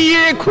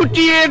খুঁটিয়ে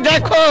খুঁটিয়ে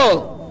দেখো,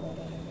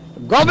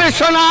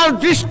 গবেষণার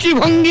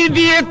দৃষ্টিভঙ্গি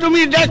দিয়ে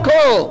তুমি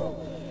দেখো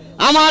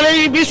আমার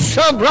এই বিশ্ব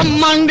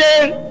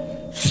ব্রহ্মাণ্ডের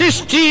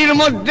সৃষ্টির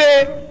মধ্যে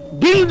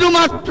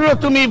বিন্দুমাত্র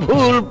তুমি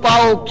ভুল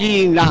পাও কি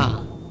না.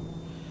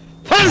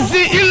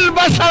 ফাজইল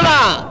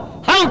বাশারা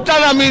হাল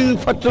তারা মিন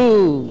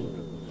ফুতুর,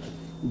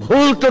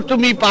 ভুল তো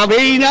তুমি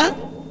পাবেই না.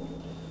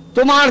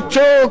 তোমার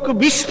চোখ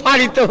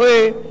বিস্ফারিত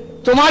হয়ে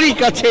তোমারই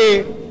কাছে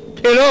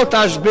ফেরত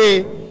আসবে,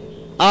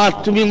 আর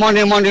তুমি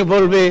মনে মনে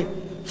বলবে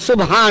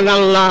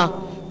সুবহানাল্লাহ,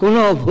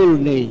 কোনো ভুল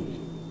নেই.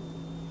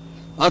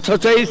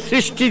 অথচ এই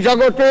সৃষ্টি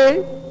জগতে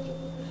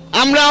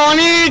আমরা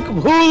অনেক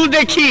ভুল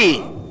দেখি,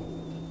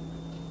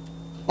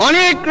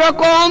 অনেক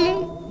রকম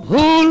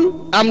ভুল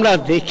আমরা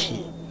দেখি.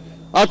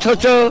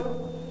 অথচ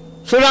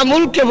সূরা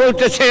মুলকে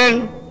বলতেছেন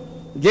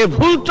যে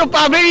ভুল তো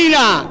পাবেই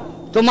না,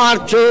 তোমার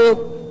চোখ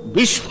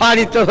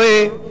বিস্ফারিত হয়ে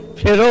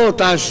ফেরত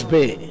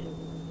আসবে।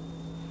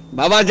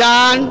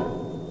 বাবাজান,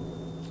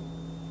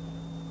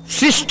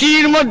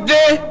 সৃষ্টির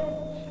মধ্যে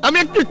আমি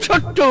একটু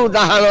ছোট্ট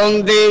উদাহরণ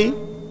দিই।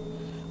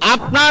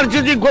 আপনার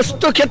যদি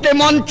গোস্ত খেতে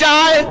মন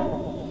চায়,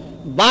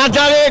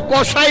 বাজারে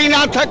কসাই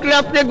না থাকলে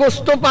আপনি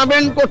গোস্ত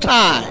পাবেন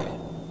কোথায়?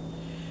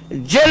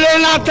 জেলে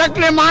না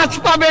থাকলে মাছ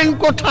পাবেন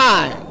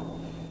কোথায়?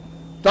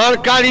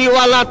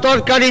 তরকারিওয়ালা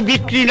তরকারি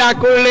বিক্রি না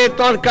করলে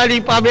তরকারি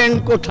পাবেন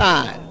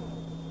কোথায়?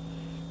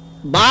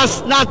 বাস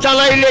না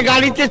চালাইলে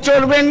গাড়িতে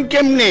চড়বেন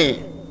কেমনে?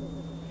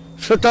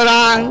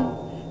 সুতরাং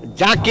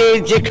যাকে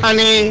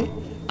যেখানে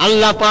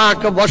আল্লাহ পাক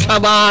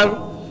বসাবার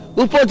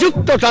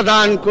উপযুক্ততা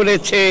দান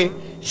করেছে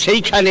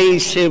সেইখানেই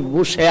সে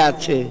বসে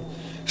আছে।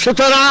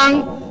 সুতরাং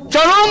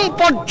চরম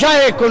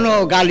পর্যায়ে কোনো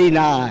গালি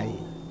নাই।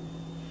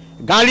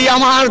 গালি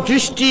আমার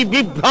দৃষ্টি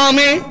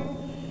বিভ্রমে,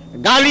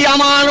 গালি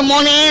আমার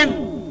মনের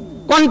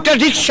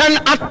কন্ট্রাডিকশন,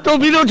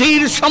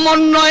 আত্মবিরোধীর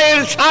সমন্বয়ের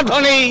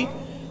সাধনে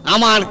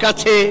আমার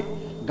কাছে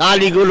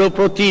গালিগুলো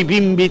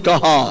প্রতিবিম্বিত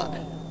হয়।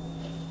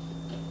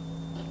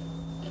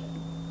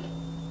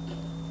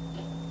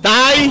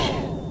 তাই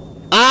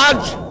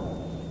আজ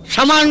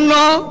সামান্য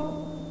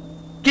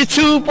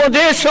কিছু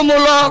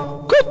উপদেশমূলক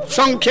খুব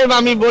সংক্ষেপ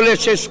আমি বলে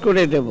শেষ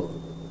করে দেব।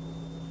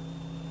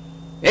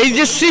 এই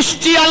যে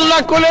সৃষ্টি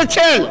আল্লাহ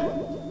করেছেন,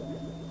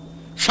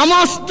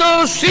 সমস্ত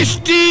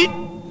সৃষ্টি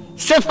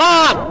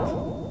সিফাত,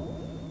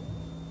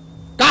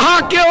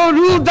 কাহাকেও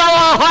রু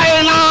দেওয়া হয়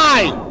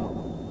নাই।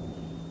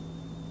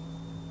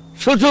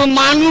 শুধু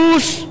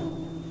মানুষ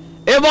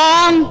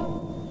এবং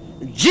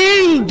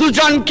জিন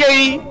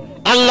দুজনকেই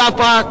আল্লাহ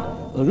পাক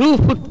রূহ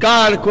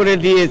ফুৎকার করে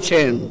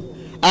দিয়েছেন,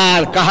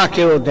 আর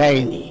কাহাকেও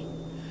দেয়নি।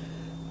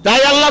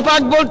 তাই আল্লাহ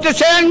পাক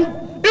বলতেছেন,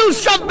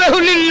 ইউসাব্বিহু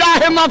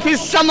লিল্লাহি মা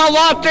ফিস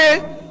সামাওয়াতি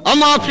ওয়া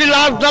মা ফিল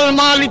আরদিল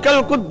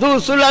মালিকুল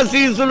কুদ্দুসুল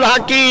আজিজুল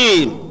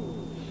হাকীম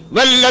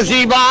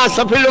ওয়াল্লাযী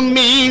বা'আসা ফিল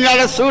উম্মিয়িনা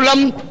রাসূলাম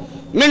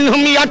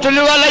মিনহুম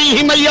ইয়াতলু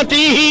আলাইহিম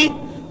আয়াতিহি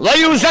ওয়া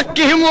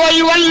ইউযাক্কিহিম ওয়া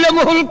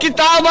ইউআল্লিমুহুল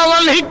কিতাবা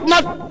ওয়াল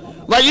হিকমাত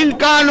ওয়া ইন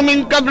কানু মিন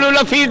ক্বাবলু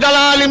লাফি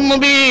দালালিম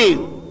মুবিন।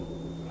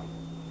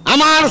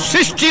 আমার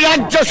সৃষ্টি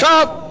রাজ্য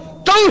সব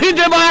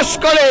তৌহিদে বাস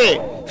করে,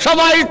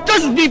 সবাই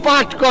তাসবিহ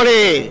পাঠ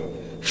করে,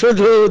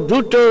 শুধু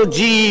দুটো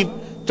জীব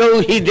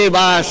তৌহিদে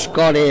বাস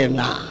করে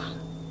না।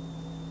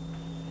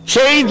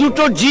 সেই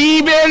দুটো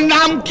জীবের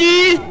নাম কি?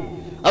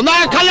 মা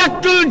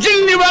খালাকতুল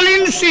জিন্নি ওয়াল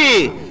ইনসি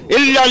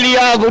ইল্লা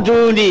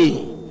লিয়াবুদুনি।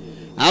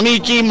 আমি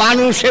কি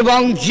মানুষ এবং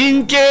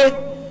জিনকে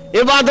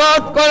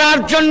ইবাদত করার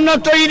জন্য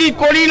তৈরি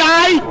করি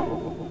নাই?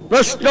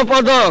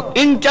 প্রশ্নপদক,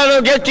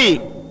 ইন্টারোগেটিভ।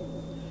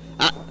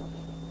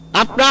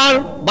 আপনার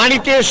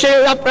বাড়িতে এসে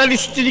আপনার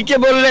স্ত্রীকে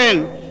বললেন,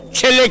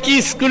 ছেলে কি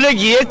স্কুলে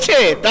গিয়েছে?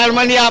 তার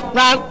মানে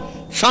আপনার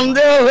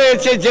সন্দেহ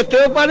হয়েছে,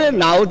 যেতেও পারে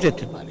নাও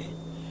যেতে পারে।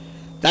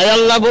 তাই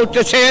আল্লাহ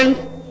বলতেছেন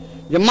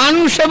যে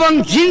মানুষ এবং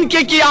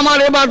জিনকে কি আমার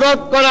ইবাদত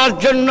করার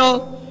জন্য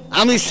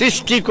আমি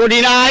সৃষ্টি করি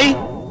নাই?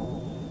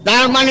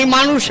 তার মানে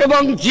মানুষ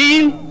এবং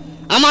জিন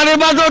আমার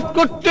ইবাদত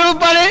করতেও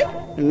পারে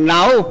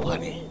নাও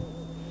পারে।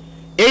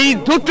 এই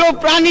দুটো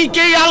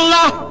প্রাণীকেই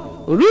আল্লাহ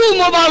রূহ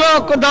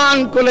মোবারক দান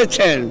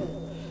করেছেন।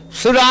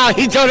 সূরা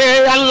হিজরে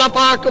আল্লাহ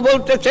পাক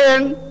বলতেছেন,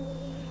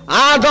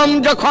 আদম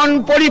যখন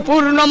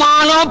পরিপূর্ণ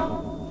মানব,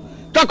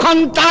 তখন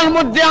তার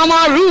মধ্যে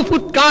আমার রূহ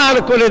ফুৎকার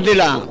করে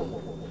দিলাম।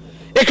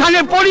 এখানে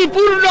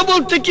পরিপূর্ণ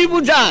বলতে কি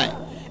বোঝায়?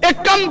 এ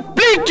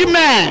কমপ্লিট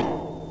ম্যান।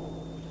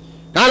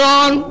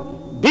 কারণ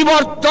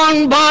বিবর্তন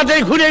বাদে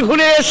ঘুরে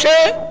ঘুরে এসে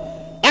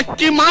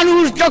একটি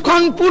মানুষ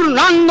যখন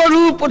পূর্ণাঙ্গ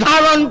রূপ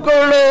ধারণ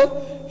করলো,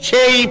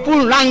 সেই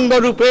পূর্ণাঙ্গ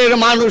রূপের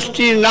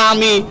মানুষটির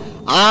নামই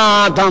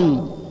আদম।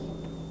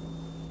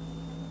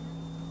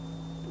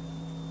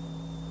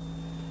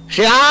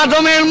 সে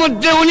আদমের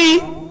মধ্যে উনি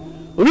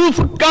রূহ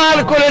ফুৎকার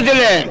করে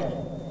দিলেন।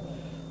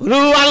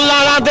 রূহ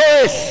আল্লাহর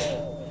আদেশ,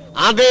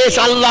 আদেশ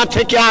আল্লাহ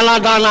থেকে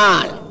আলাদা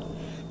নয়।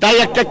 তাই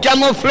একটা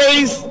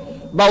ক্যামোফ্লেজ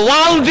বা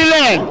ওয়াল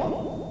দিলেন।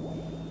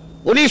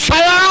 উনি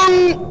স্বয়ং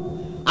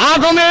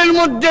আদমের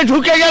মধ্যে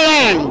ঢুকে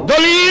গেলেন।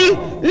 দলিল,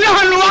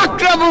 নাহনু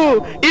আকরাবু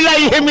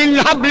ইলাইহি মিন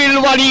হাবলিল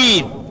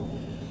ওয়ারিদ।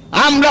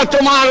 আমরা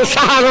তোমার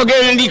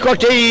সাহারগের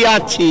নিকটেই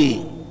আছি।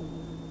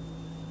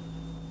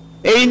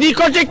 এই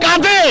নিকটে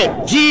কাদের?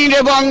 জিন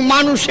এবং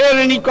মানুষের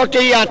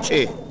নিকটেই আছে।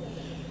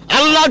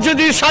 আল্লাহ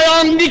যদি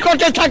স্বয়ং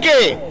নিকটে থাকে,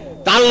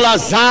 তা আল্লাহ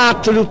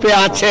জাত রূপে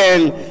আছেন,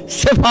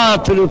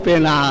 সিফাত রূপে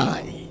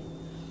নাই।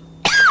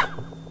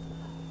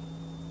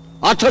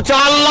 অথচ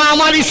আল্লাহ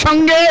আমারই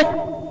সঙ্গে,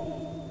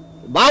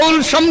 বাউল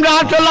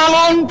সম্রাট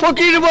লালন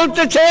ফকির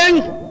বলতেছেন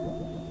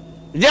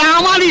যে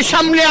আমারই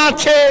সামনে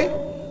আছে,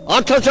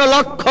 অথচ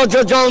লক্ষ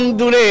যোজন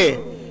দূরে,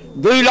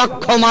 2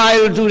 লক্ষ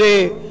মাইল দূরে,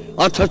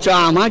 অথচ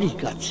আমারই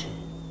কাছে।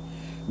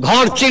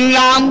 ঘর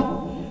চিনলাম,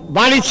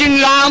 বাড়ি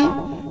চিনলাম,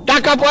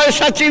 টাকা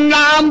পয়সা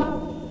চিনলাম,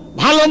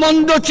 ভালো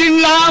মন্দ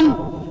চিনলাম,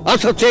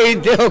 অথচ এই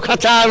দেহ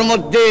খাঁচার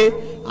মধ্যে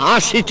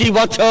 80টি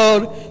বছর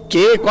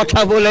কে কথা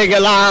বলে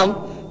গেলাম,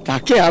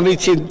 তাকে আমি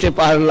চিনতে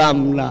পারলাম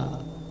না।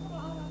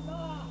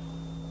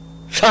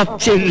 সব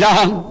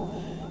চিনলাম,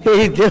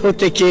 এই দেহ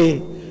থেকে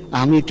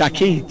আমি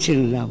তাকেই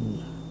চিনলাম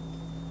না।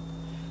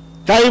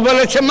 তাই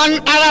বলেছে মান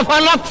আরাফা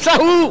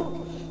নাফসাহু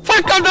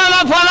ফাকাদ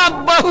আরাফা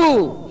রাব্বাহু,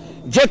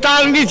 যে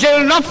তার নিজের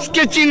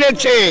নফসকে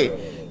চিনেছে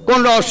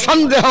কোনো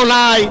সন্দেহ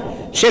নাই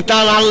সে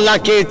তার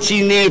আল্লাহকে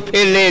চিনে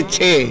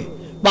ফেলেছে।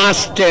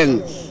 পাস্ট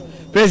টেন্স,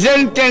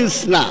 প্রেজেন্ট টেন্স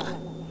না।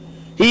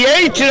 হি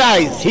ate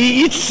rice, he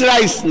eats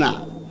rice না,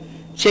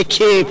 সে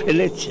খেয়ে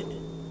ফেলেছে।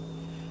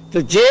 তো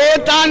যে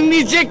তার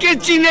নিজেকে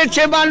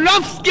চিনেছে বা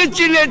নফসকে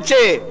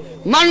চিনেছে,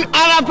 মান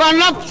আরাফা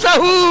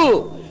নাফসাহু,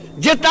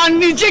 যে তার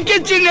নিজেকে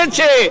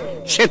চিনেছে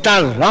সে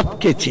তার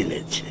রবকে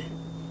চিনেছে।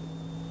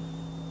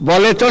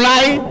 বলে তো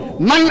নাই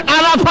মান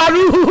আরাফা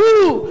রুহু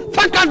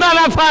ফাকাদ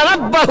আরাফা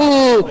রাব্বাহু,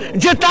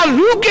 যে তার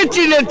রূহকে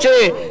চিনেছে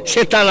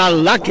সে তার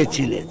আল্লাহকে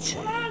চিনেছে।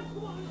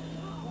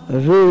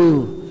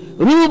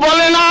 রূহ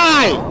বলে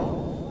নাই,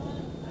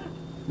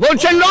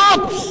 বলছে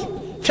নফস,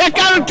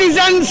 faculties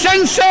and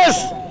senses,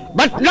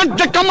 but not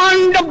the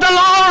command of the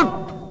Lord.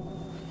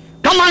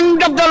 Command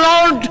of the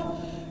Lord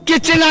কে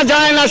চেনা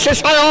যায় না, সে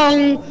স্বয়ং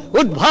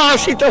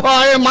উদ্ভাসিত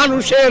হয়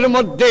মানুষের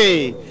মধ্যে।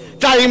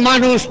 তাই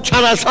মানুষ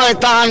ছাড়া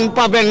শয়তান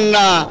পাবেন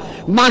না,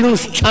 মানুষ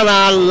ছাড়া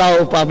আল্লাহ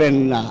পাবেন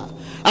না।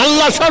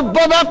 আল্লাহ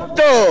সর্বব্যাপ্ত,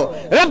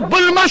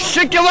 রব্বুল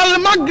মাশরিকি ওয়াল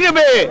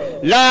মাগরিবে,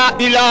 লা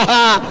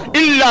ইলাহা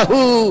ইল্লাহু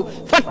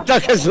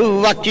ফাত্তাখিযু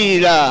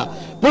ওয়াকিলা।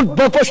 পূর্ব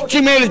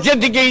পশ্চিমের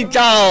যেদিকেই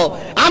চাও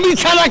আমি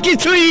ছাড়া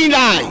কিছুই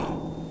নাই।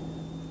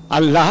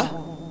 আল্লাহ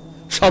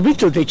সবই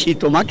তো দেখি,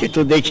 তোমাকে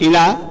তো দেখি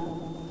না।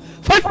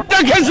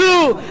 ফাত্তাখিযু,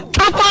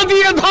 থাপা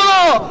দিয়ে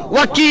ধরো,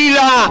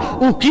 ওয়াকিলা,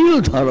 উকিল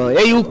ধরো।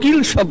 এই উকিল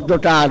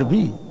শব্দটা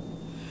আরবি।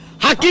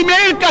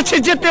 হাকিমের কাছে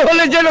যেতে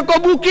হলে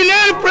যেরকম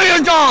উকিলের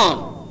প্রয়োজন,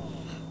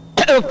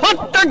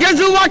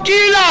 ফাত্তাখিযু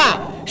ওয়াকিলা,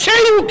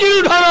 সেই উকিল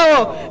ধরো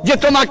যে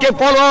তোমাকে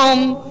পরম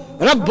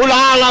রব্বুল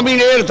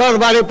আলামিনের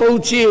দরবারে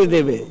পৌঁছিয়ে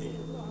দেবে।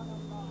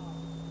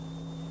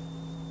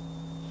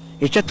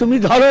 এটা তুমি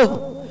ধরো,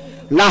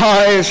 না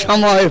হয়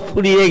সময়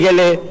ফুরিয়ে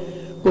গেলে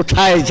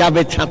কোথায়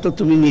যাবে তা তো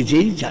তুমি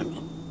নিজেই জানো।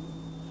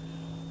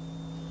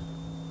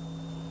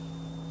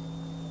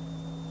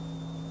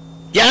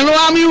 কেন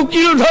আমি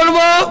উকিল ধরব?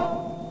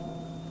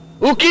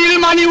 উকিল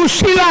মানে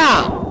উশিলা।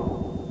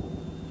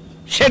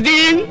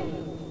 সেদিন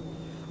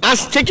আজ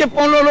থেকে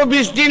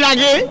 15-20 দিন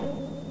আগে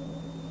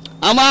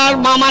আমার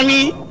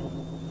মামানি,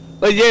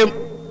 ওই যে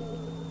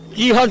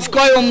কি হজ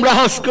কয়, উমরা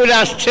হজ করে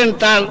আসছেন,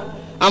 তার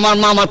আমার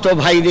মামাতো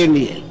ভাইরে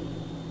নিয়ে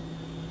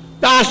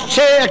তা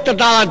আসছে একটা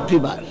দাওয়াত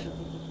দিবার।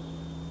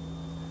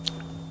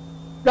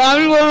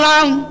 আমি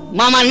বললাম,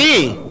 মামানি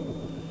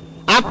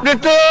আপনি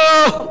তো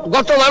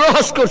গতবারও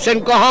হজ করছেন,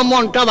 কহ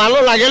মনটা ভালো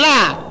লাগে না,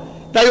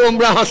 তাই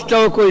উমরা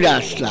হজটাও কইরা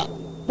আসলাম,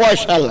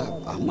 পয়সা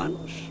লাগা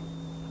মানুষ।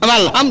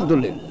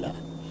 আলহামদুলিল্লাহ।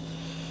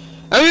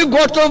 আমি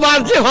গতবার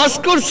যে হজ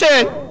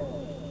করছেন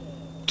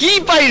কি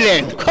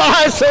পাইলেন?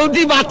 কয়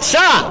সৌদি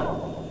বাদশাহ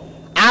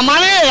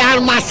আমারে আর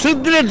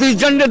মাসুদরে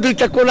দুইজনে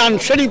 2টা কোরআন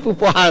শরীফ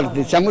উপহার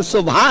দিচ্ছে। আমি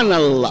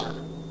সুবহানাল্লাহ।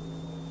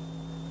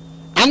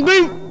 আমি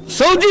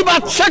সৌদি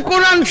বাদশাহ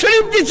কোরআন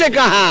শরীফ দিচ্ছে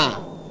কাহা?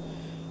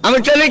 আমি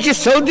চলে কি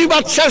সৌদি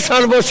বাদশাহ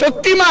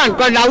সর্বশক্তিমান?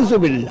 কয়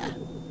নাউজুবিল্লাহ।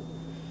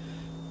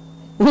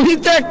 উনি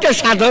তো একটা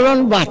সাধারণ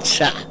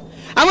বাদশাহ।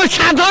 আমার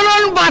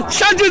সাধারণ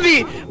বাদশাহ যদি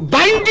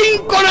বাইন্ডিং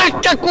করা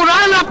একটা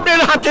কোরআন আপনার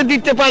হাতে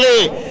দিতে পারে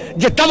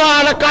যে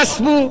তাবারাকা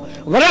ইসমু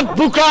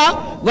রাব্বুকা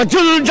ওয়া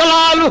যুল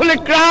জালালুল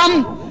ইকরাম,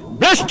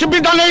 blessed be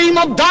the name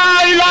of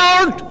thy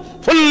Lord,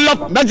 full of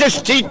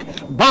majestic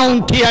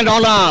bounty and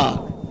honor,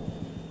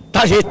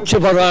 তার চেয়ে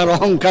বড় আর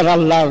অহংকার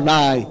আল্লাহর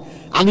নাই।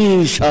 আমি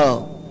সব,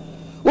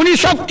 উনি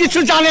সব কিছু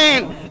জানেন,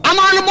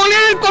 আমার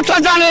মনের কথা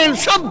জানেন,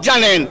 সব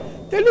জানেন।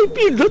 তাহলে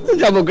কি ধরতে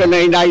যাবো কেন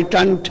এই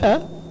নাইটানটা?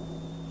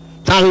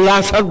 আল্লাহ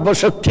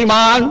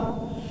সর্বশক্তিমান।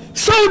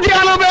 সৌদি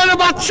আরবের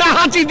বাদশাহ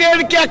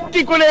হাজিদেরকে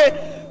একটি করে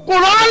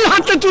কোরআন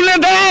হাতে তুলে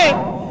দেয়,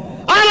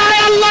 আর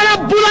আল্লাহ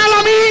রাব্বুল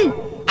আলামিন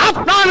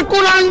আপনার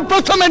কোরআন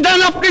প্রথমে দেন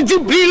আপনি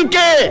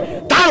জিবরিলকে,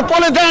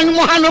 তারপরে দেন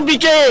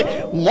মহানবীকে।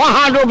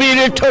 মহানবীর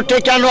ঠোঁটে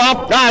কেন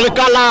আপনার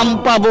কালাম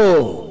পাবো?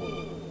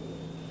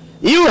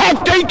 You have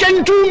taken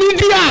to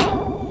media.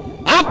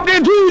 আপনি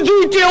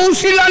দুইটা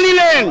উসিলা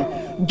নিলেন,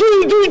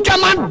 দুইটা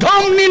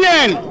মাধ্যম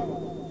নিলেন।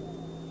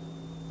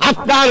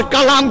 আপনার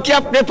কালাম কি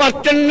আপনি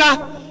পারতেন না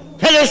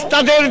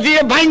ফেরেশতাদের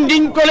দিয়ে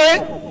বাইন্ডিং করে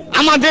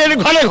আমাদের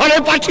ঘরে ঘরে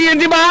পাঠিয়ে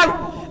দিবার?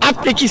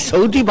 আপনি কি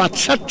সৌদি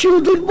বাদশার চেয়ে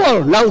দুর্বল?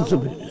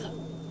 নাউজুবিল্লাহ।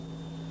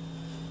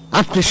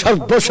 আপনি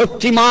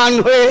সর্বশক্তিমান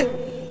হয়ে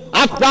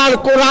আপনার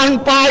কোরআন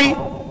পাই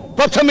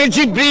প্রথমে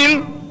জিবরিল,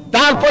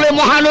 তারপরে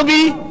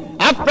মহানবী।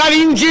 আপনার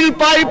ইনজিল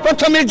পাই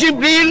প্রথমে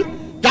জিবরিল,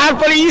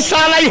 তারপরে ঈসা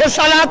আলাইহিস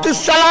সালাতুস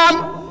সালাম।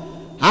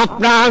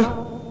 আপনার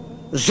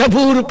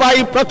জবুর পাই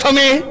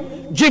প্রথমে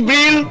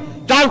জিবরিল,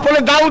 তারপরে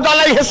দাউদ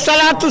আলাইহিস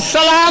সালাতুস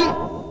সালাম।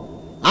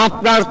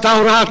 আপনার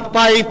তাওরাত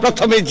পাই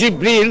প্রথমে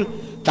জিবরিল,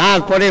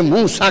 তারপরে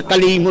মূসা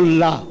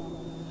কালিমুল্লাহ।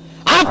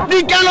 আপনি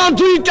কেন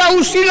 2টা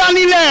উসিলা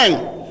নিলেন?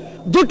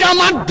 2টা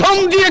মাধ্যম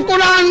দিয়ে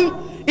কোরআন,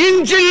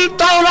 ইনজিল,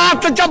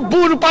 তাওরাত,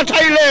 জব্বুর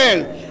পাঠাইলেন।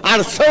 আর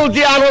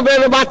সৌদি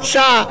আরবের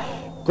বাদশাহ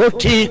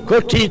কোটি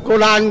কোটি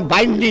কোরআন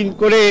বাইন্ডিং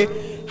করে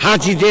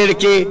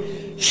হাজিদেরকে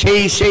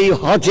সেই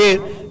হজের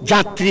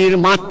যাত্রীর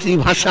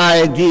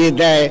মাতৃভাষায় দিয়ে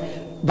দেয়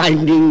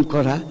বাইন্ডিং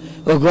করা।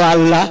 ওগো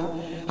আল্লাহ,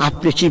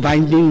 আপনি কি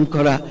বাইন্ডিং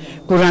করা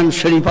কোরআন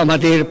শরীফ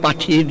আমাদের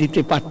পাঠিয়ে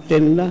দিতে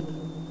পারতেন না?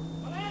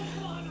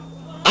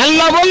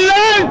 আল্লাহ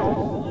বললেন,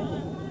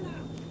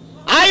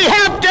 I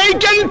have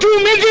taken 2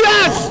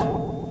 medias.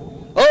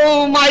 Oh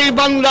my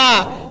banda,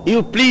 you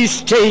please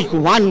take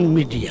 1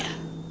 media.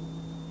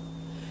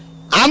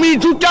 আমি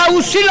 2টা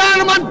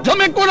উসিলার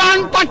মাধ্যমে কোরআন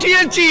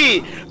পাঠিয়েছি।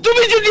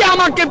 তুমি যদি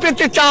আমাকে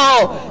পেতে চাও,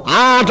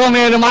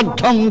 আদমের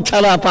মাধ্যম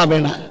ছাড়া পাবে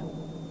না।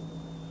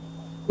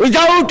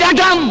 উইদাউট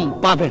অ্যাডাম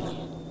পাবে না।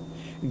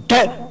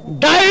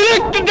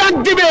 ডাইরেক্ট ডাক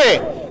দিবে,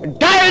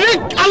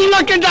 ডাইরেক্ট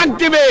আল্লাহকে ডাক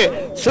দিবে।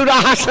 সূরা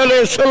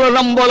হাশরের 16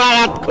 নম্বর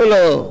আয়াত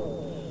খোলো।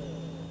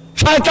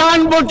 শয়তান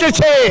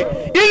বলতেছে,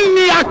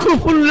 ইন্নী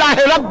আখুফুল্লাহ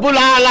রাব্বুল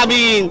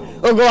আলামিন,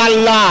 ওগো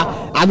আল্লাহ,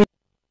 আমি